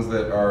 the ones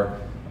that are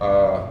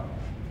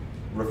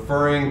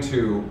referring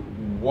to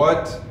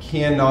what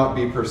cannot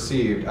be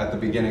perceived at the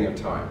beginning of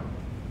time.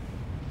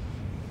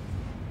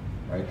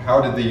 Right?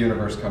 How did the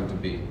universe come to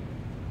be?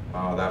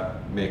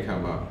 That may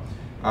come up.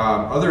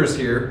 Others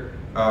here,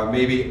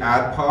 maybe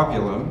ad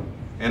populum,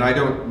 and I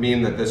don't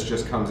mean that this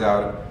just comes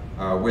out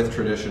with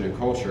tradition and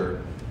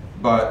culture,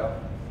 but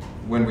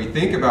when we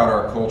think about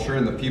our culture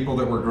and the people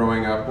that we're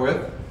growing up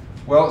with,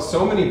 well,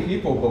 so many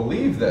people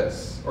believe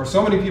this, or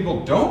so many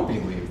people don't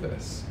believe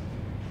this.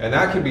 And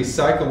that can be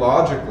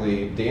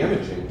psychologically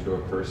damaging to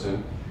a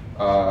person.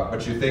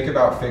 But you think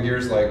about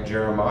figures like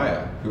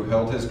Jeremiah, who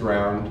held his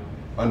ground,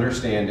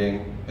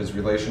 understanding his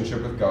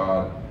relationship with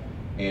God,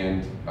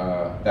 and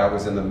that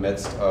was in the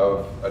midst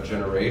of a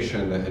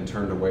generation that had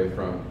turned away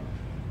from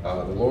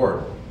the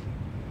Lord.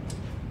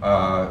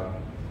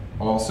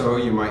 Also,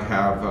 you might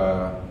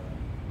have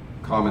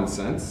common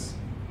sense.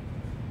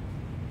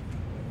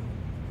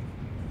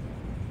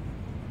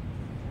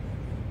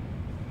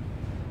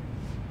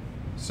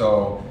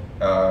 So,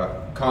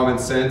 common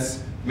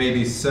sense may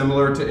be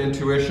similar to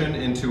intuition.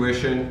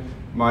 Intuition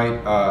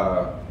might,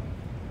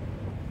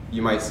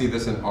 you might see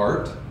this in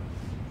art,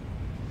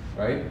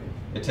 right?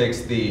 It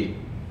takes the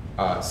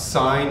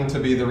sign to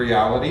be the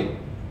reality.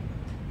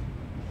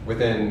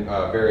 Within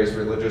various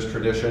religious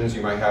traditions,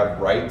 you might have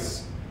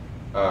rites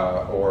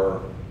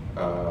or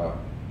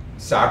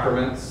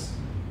sacraments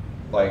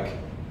like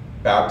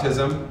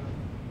baptism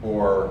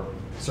or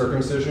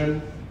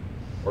circumcision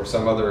or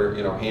some other,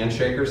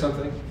 handshake or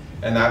something,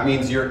 and that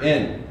means you're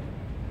in.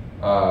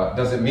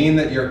 Does it mean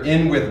that you're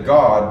in with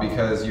God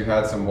because you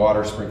had some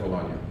water sprinkled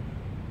on you?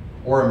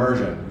 Or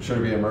immersion? Should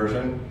it be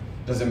immersion?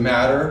 Does it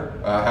matter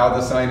how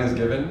the sign is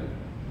given?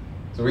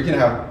 So we can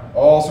have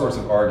all sorts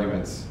of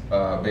arguments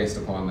based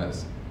upon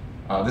this.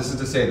 This is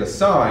to say the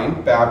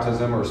sign,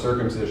 baptism or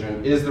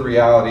circumcision, is the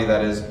reality.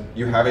 That is,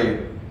 you have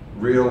a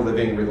real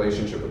living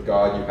relationship with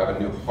God. You have a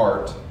new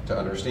heart to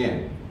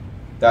understand.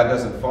 That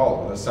doesn't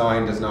follow. The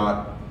sign does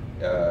not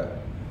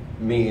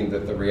mean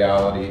that the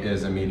reality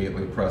is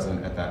immediately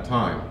present at that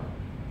time.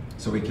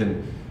 So we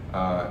can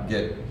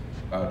get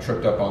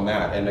tripped up on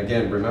that. And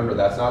again, remember,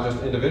 that's not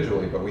just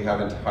individually, but we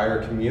have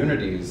entire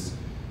communities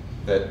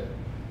that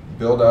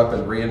build up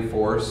and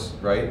reinforce,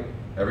 right?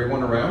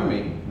 Everyone around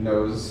me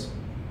knows,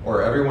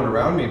 or everyone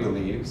around me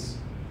believes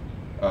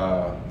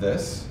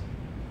this.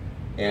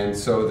 And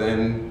so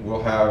then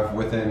we'll have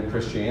within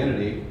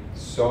Christianity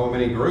so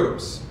many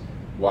groups.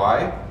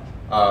 Why?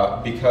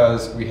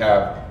 Because we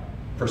have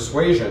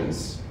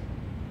persuasions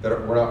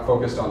that we're not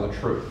focused on the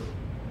truth.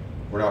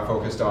 We're not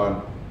focused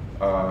on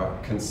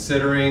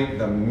considering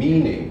the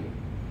meaning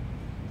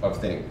of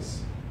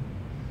things.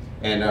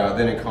 And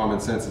then in common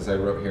sense, as I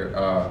wrote here,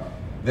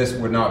 this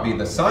would not be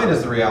the sign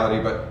is the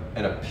reality, but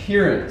an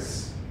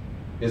appearance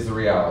is the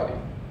reality.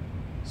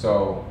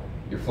 So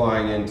you're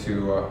flying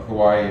into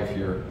Hawaii if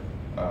you're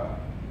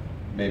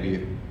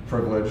maybe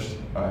privileged.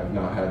 I've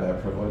not had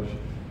that privilege.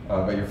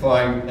 But you're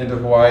flying into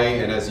Hawaii,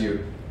 and as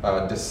you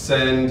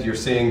descend, you're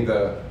seeing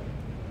the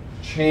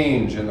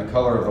change in the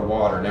color of the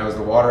water. Now, is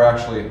the water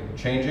actually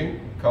changing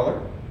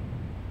color?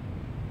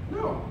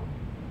 No.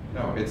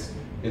 No,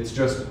 it's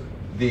just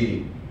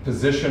the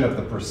position of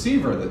the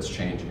perceiver that's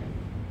changing.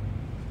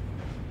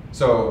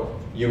 So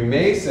you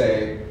may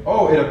say,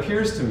 oh, it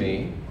appears to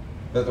me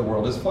that the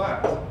world is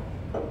flat.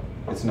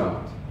 It's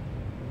not.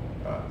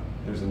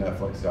 There's a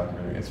Netflix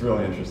documentary. It's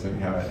really interesting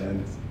how it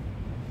ends.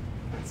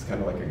 It's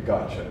kind of like a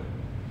gotcha.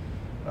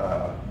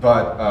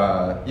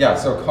 Yeah,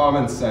 so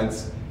common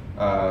sense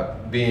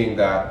being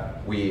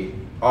that we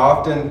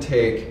often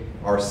take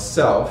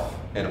ourself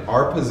and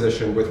our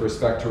position with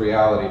respect to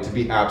reality to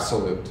be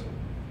absolute.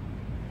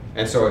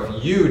 And so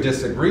if you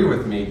disagree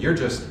with me, you're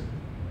just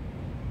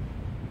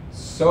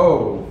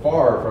so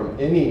far from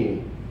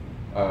any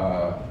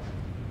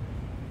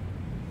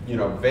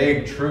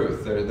vague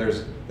truth.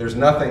 There's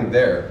nothing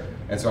there.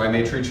 And so I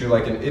may treat you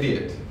like an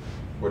idiot.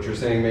 What you're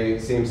saying may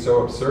seem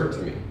so absurd to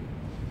me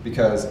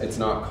because it's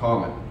not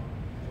common.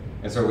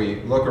 And so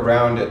we look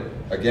around at,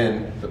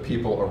 again, the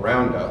people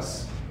around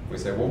us. We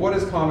say, well, what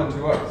is common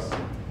to us?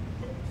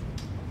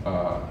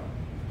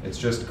 It's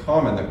just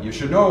common that you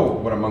should know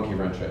what a monkey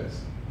wrench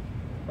is,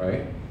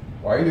 right?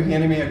 Why are you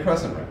handing me a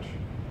crescent wrench?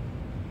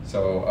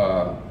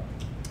 So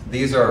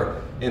these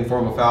are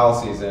informal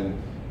fallacies,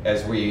 and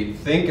as we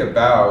think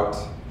about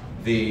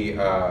the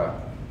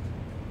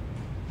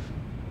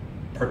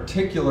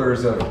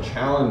particulars of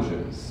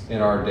challenges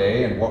in our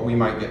day and what we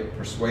might get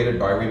persuaded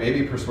by, we may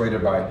be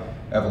persuaded by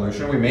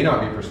evolution, we may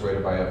not be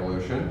persuaded by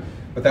evolution,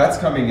 but that's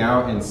coming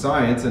out in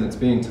science and it's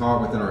being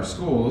taught within our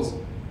schools,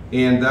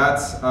 and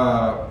that's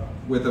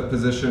with a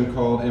position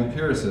called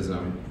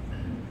empiricism,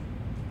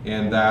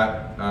 and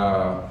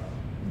that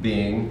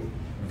being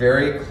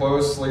very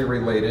closely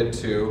related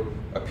to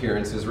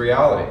appearance is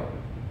reality.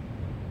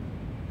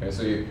 Okay,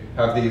 so you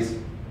have these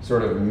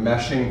sort of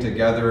meshing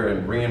together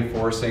and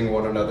reinforcing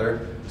one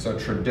another. So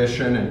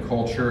tradition and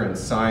culture and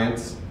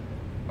science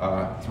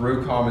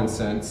through common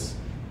sense.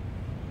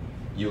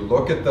 You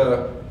look at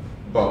the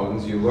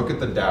bones, you look at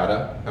the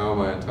data. How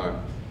am I on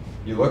time?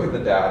 You look at the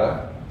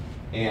data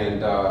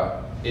and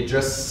it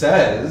just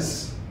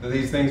says that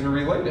these things are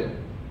related,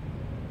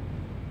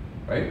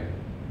 right?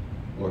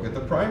 Look at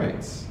the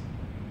primates.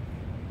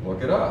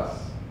 Look at us.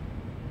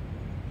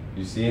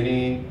 You see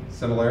any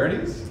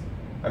similarities?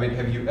 I mean,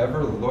 have you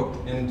ever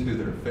looked into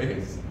their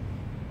face?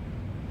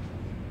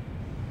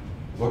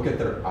 Look at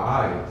their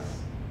eyes.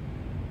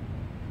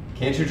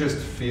 Can't you just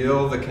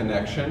feel the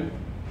connection?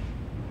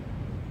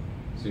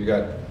 So you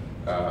got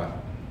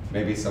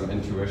maybe some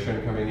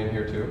intuition coming in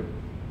here too.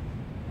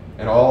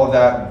 And all of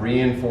that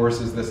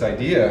reinforces this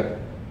idea,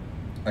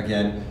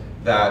 again,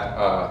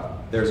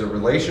 that there's a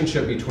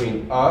relationship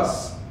between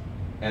us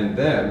and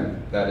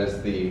them, that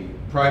is the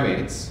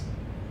primates,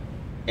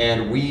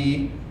 and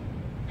we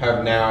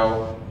have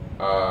now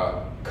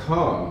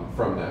come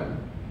from them,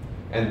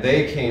 and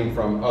they came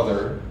from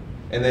other,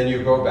 and then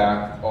you go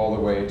back all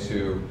the way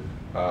to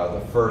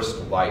the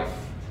first life,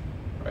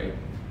 right?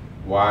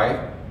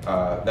 Why?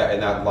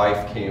 That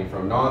life came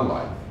from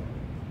non-life.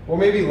 Well,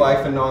 maybe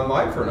life and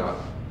non-life are not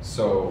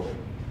so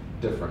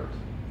different.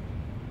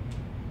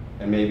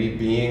 And maybe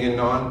being and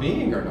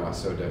non-being are not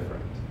so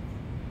different.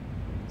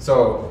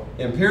 So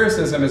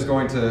empiricism is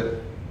going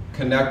to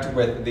connect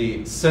with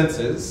the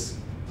senses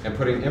and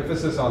putting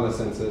emphasis on the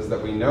senses,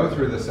 that we know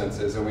through the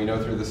senses, and we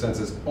know through the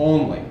senses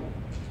only.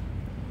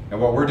 And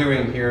what we're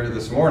doing here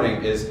this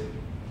morning is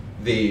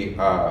the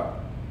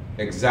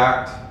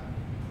exact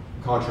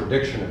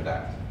contradiction of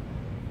that.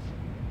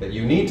 That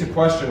you need to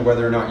question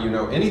whether or not you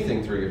know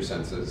anything through your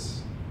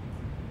senses.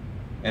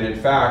 And in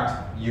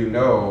fact, you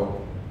know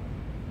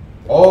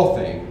all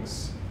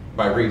things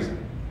by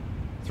reason,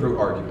 through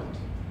argument.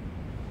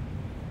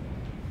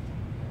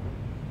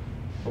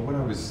 But when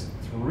I was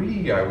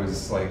 3, I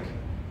was like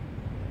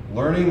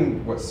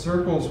learning what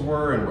circles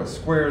were and what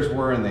squares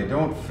were, and they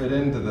don't fit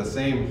into the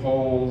same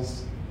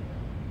holes.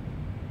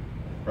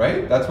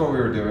 Right? That's what we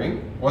were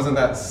doing. Wasn't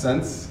that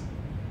sense?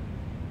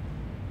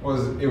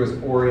 It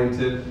was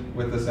oriented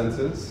with the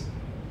senses.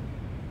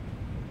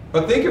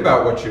 But think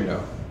about what you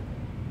know.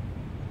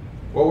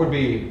 What would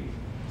be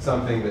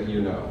something that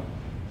you know?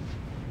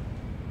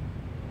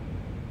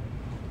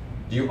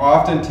 Do you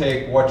often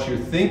take what you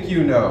think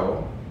you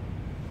know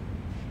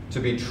to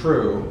be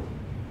true,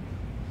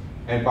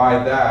 and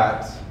by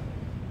that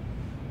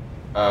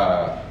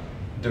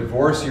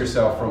divorce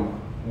yourself from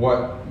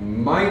what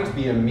might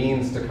be a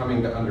means to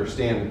coming to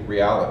understand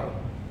reality?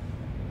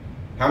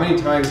 How many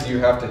times do you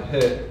have to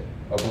hit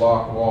a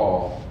block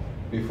wall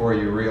before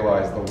you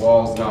realize the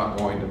wall's not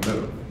going to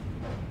move?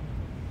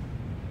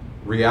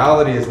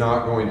 Reality is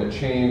not going to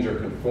change or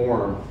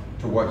conform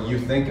to what you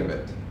think of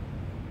it.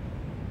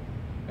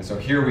 And so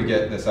here we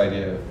get this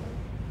idea of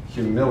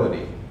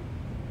humility.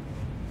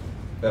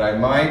 That I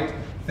might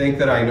think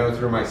that I know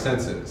through my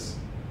senses.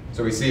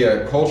 So we see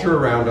a culture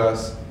around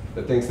us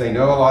that thinks they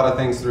know a lot of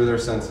things through their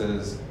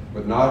senses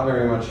with not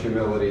very much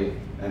humility.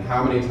 And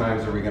how many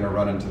times are we going to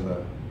run into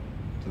the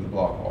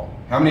block wall?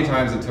 How many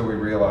times until we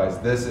realize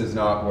this is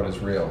not what is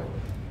real?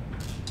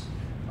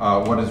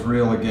 what is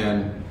real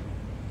again,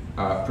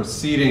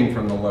 proceeding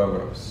from the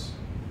Logos.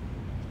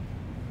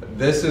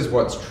 This is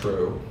what's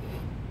true.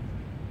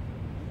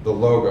 The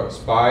Logos.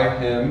 By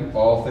him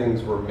all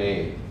things were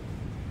made.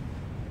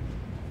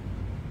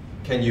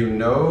 Can you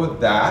know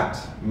that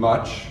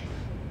much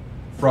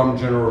from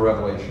general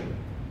revelation?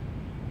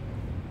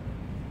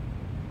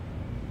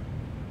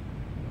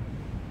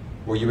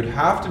 Well, you would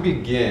have to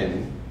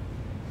begin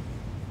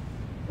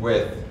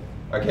with,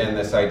 again,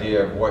 this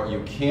idea of what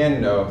you can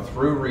know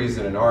through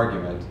reason and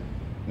argument,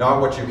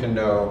 not what you can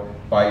know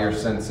by your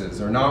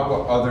senses, or not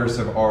what others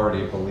have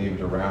already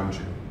believed around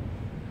you.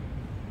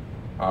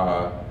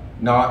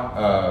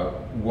 Not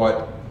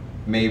what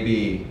may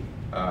be,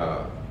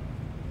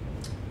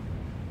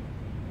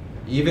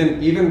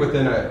 even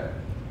within a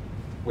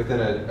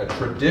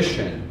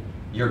tradition,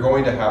 you're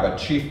going to have a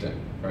chieftain,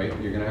 right?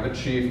 You're going to have a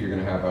chief, you're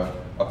going to have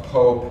a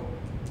pope,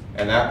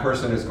 and that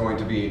person is going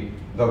to be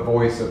the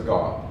voice of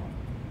God,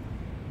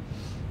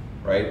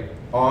 right?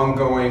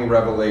 Ongoing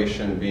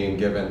revelation being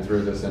given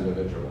through this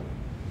individual.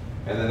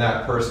 And then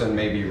that person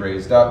may be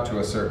raised up to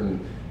a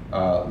certain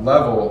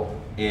level,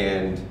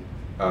 and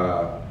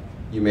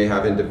you may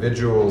have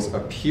individuals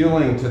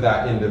appealing to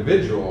that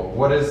individual.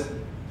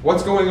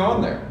 What's going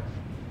on there?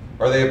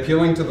 Are they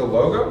appealing to the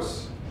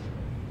Logos?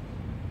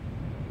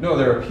 No,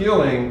 they're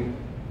appealing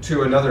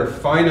to another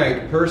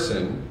finite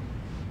person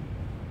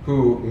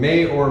who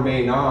may or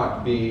may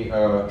not be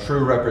a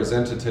true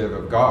representative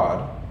of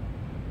God.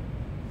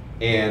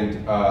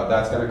 And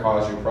that's going to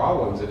cause you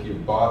problems if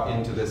you've bought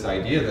into this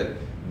idea that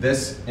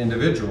this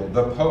individual,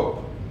 the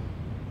Pope,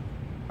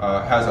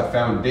 has a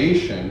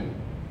foundation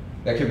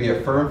that can be a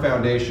firm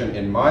foundation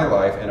in my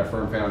life and a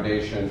firm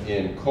foundation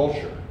in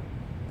culture.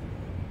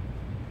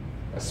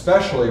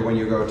 Especially when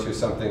you go to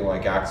something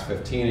like Acts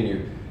 15 and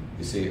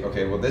you see,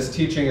 okay, well, this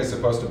teaching is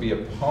supposed to be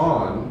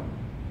upon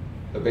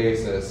the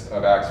basis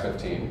of Acts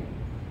 15.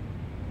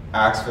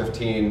 Acts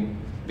 15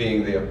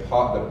 being the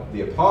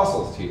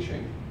apostles'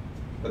 teaching,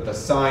 that the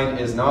sign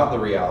is not the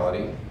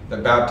reality,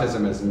 that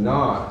baptism is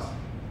not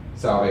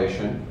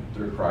salvation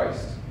through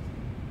Christ.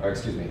 Or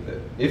excuse me, that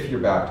if you're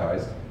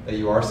baptized, that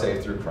you are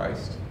saved through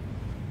Christ.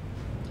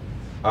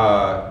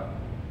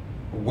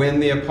 When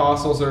the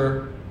apostles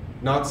are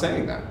not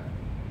saying that.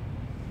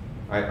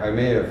 I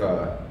may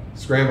have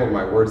scrambled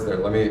my words there.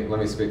 Let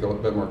me speak a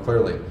little bit more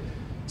clearly.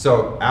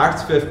 So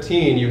Acts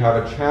 15, you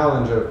have a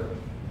challenge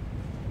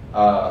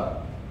of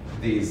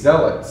the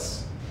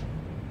zealots,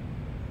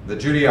 the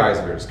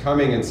Judaizers,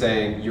 coming and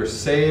saying, you're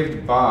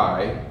saved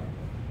by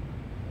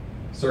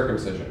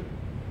circumcision.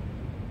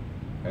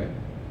 Okay?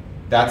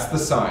 That's the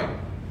sign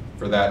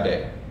for that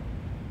day.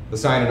 The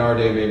sign in our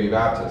day may be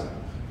baptism.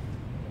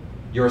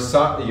 You're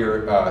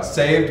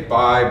saved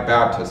by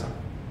baptism.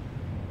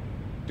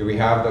 Do we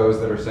have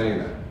those that are saying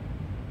that?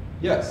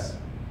 Yes.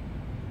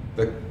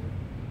 The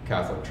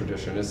Catholic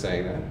tradition is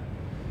saying that.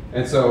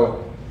 And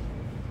so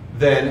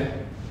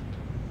then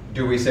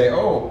do we say,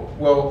 oh,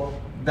 well,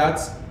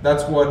 that's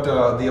what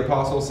the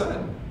apostles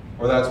said,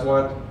 or that's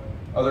what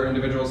other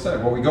individuals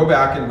said? Well, we go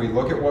back and we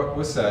look at what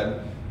was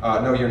said.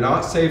 No, you're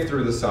not saved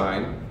through the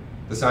sign.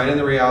 The sign and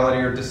the reality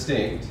are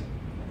distinct.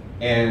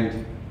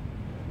 And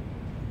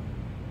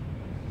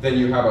then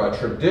you have a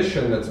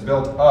tradition that's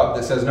built up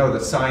that says, no,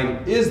 the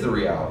sign is the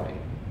reality.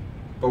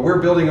 But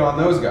we're building on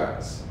those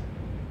guys.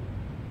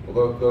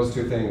 Well, those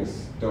two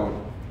things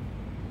don't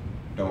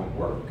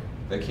work.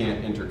 They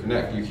can't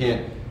interconnect. You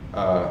can't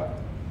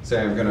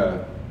say, I'm going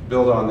to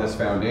build on this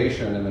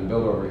foundation and then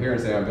build over here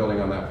and say, I'm building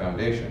on that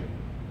foundation.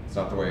 It's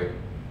not the way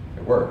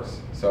it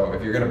works. So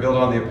if you're going to build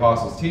on the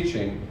apostles'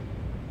 teaching,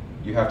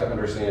 you have to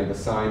understand the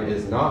sign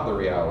is not the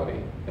reality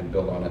and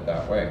build on it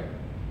that way.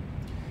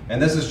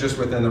 And this is just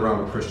within the realm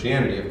of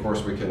Christianity. Of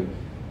course, we can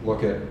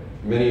look at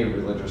many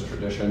religious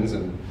traditions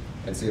and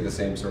see the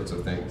same sorts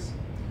of things.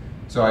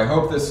 So I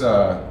hope this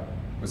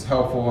was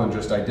helpful in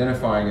just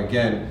identifying,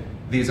 again,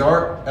 these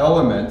are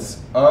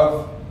elements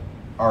of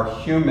our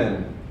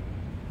humanness,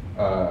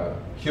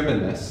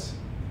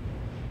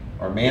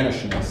 our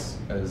mannishness,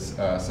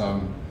 as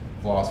some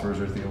philosophers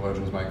or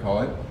theologians might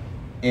call it.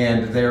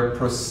 And they're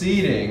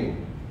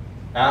proceeding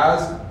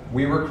as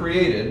we were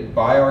created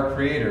by our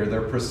Creator.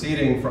 They're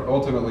proceeding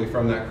ultimately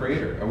from that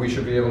Creator, and we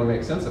should be able to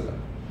make sense of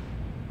them.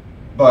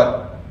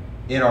 But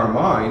in our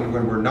mind,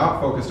 when we're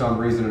not focused on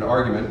reason and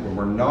argument, when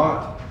we're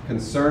not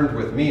concerned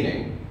with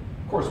meaning,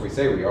 of course we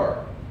say we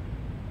are.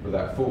 We're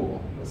that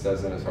fool that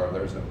says in his heart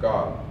there is no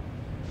God.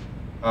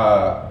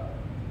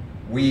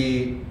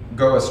 We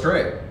go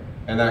astray,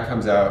 and that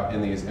comes out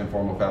in these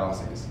informal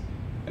fallacies.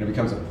 And it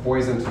becomes a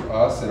poison to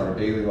us in our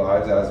daily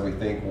lives as we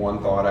think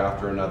one thought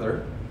after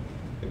another.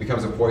 It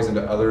becomes a poison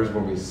to others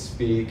when we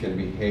speak and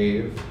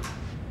behave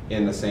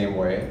in the same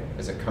way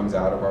as it comes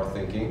out of our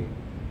thinking.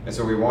 And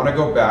so we want to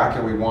go back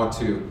and we want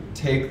to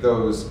take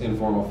those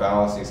informal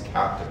fallacies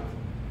captive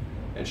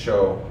and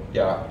show,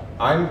 yeah,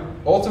 I'm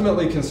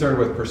ultimately concerned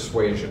with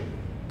persuasion.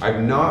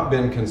 I've not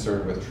been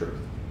concerned with truth.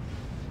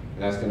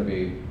 And that's going to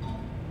be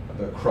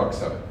the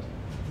crux of it.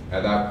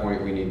 At that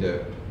point, we need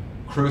to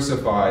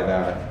crucify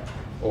that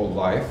old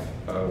life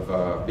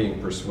of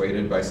being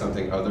persuaded by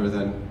something other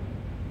than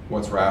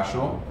what's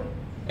rational,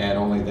 and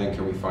only then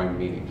can we find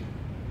meaning.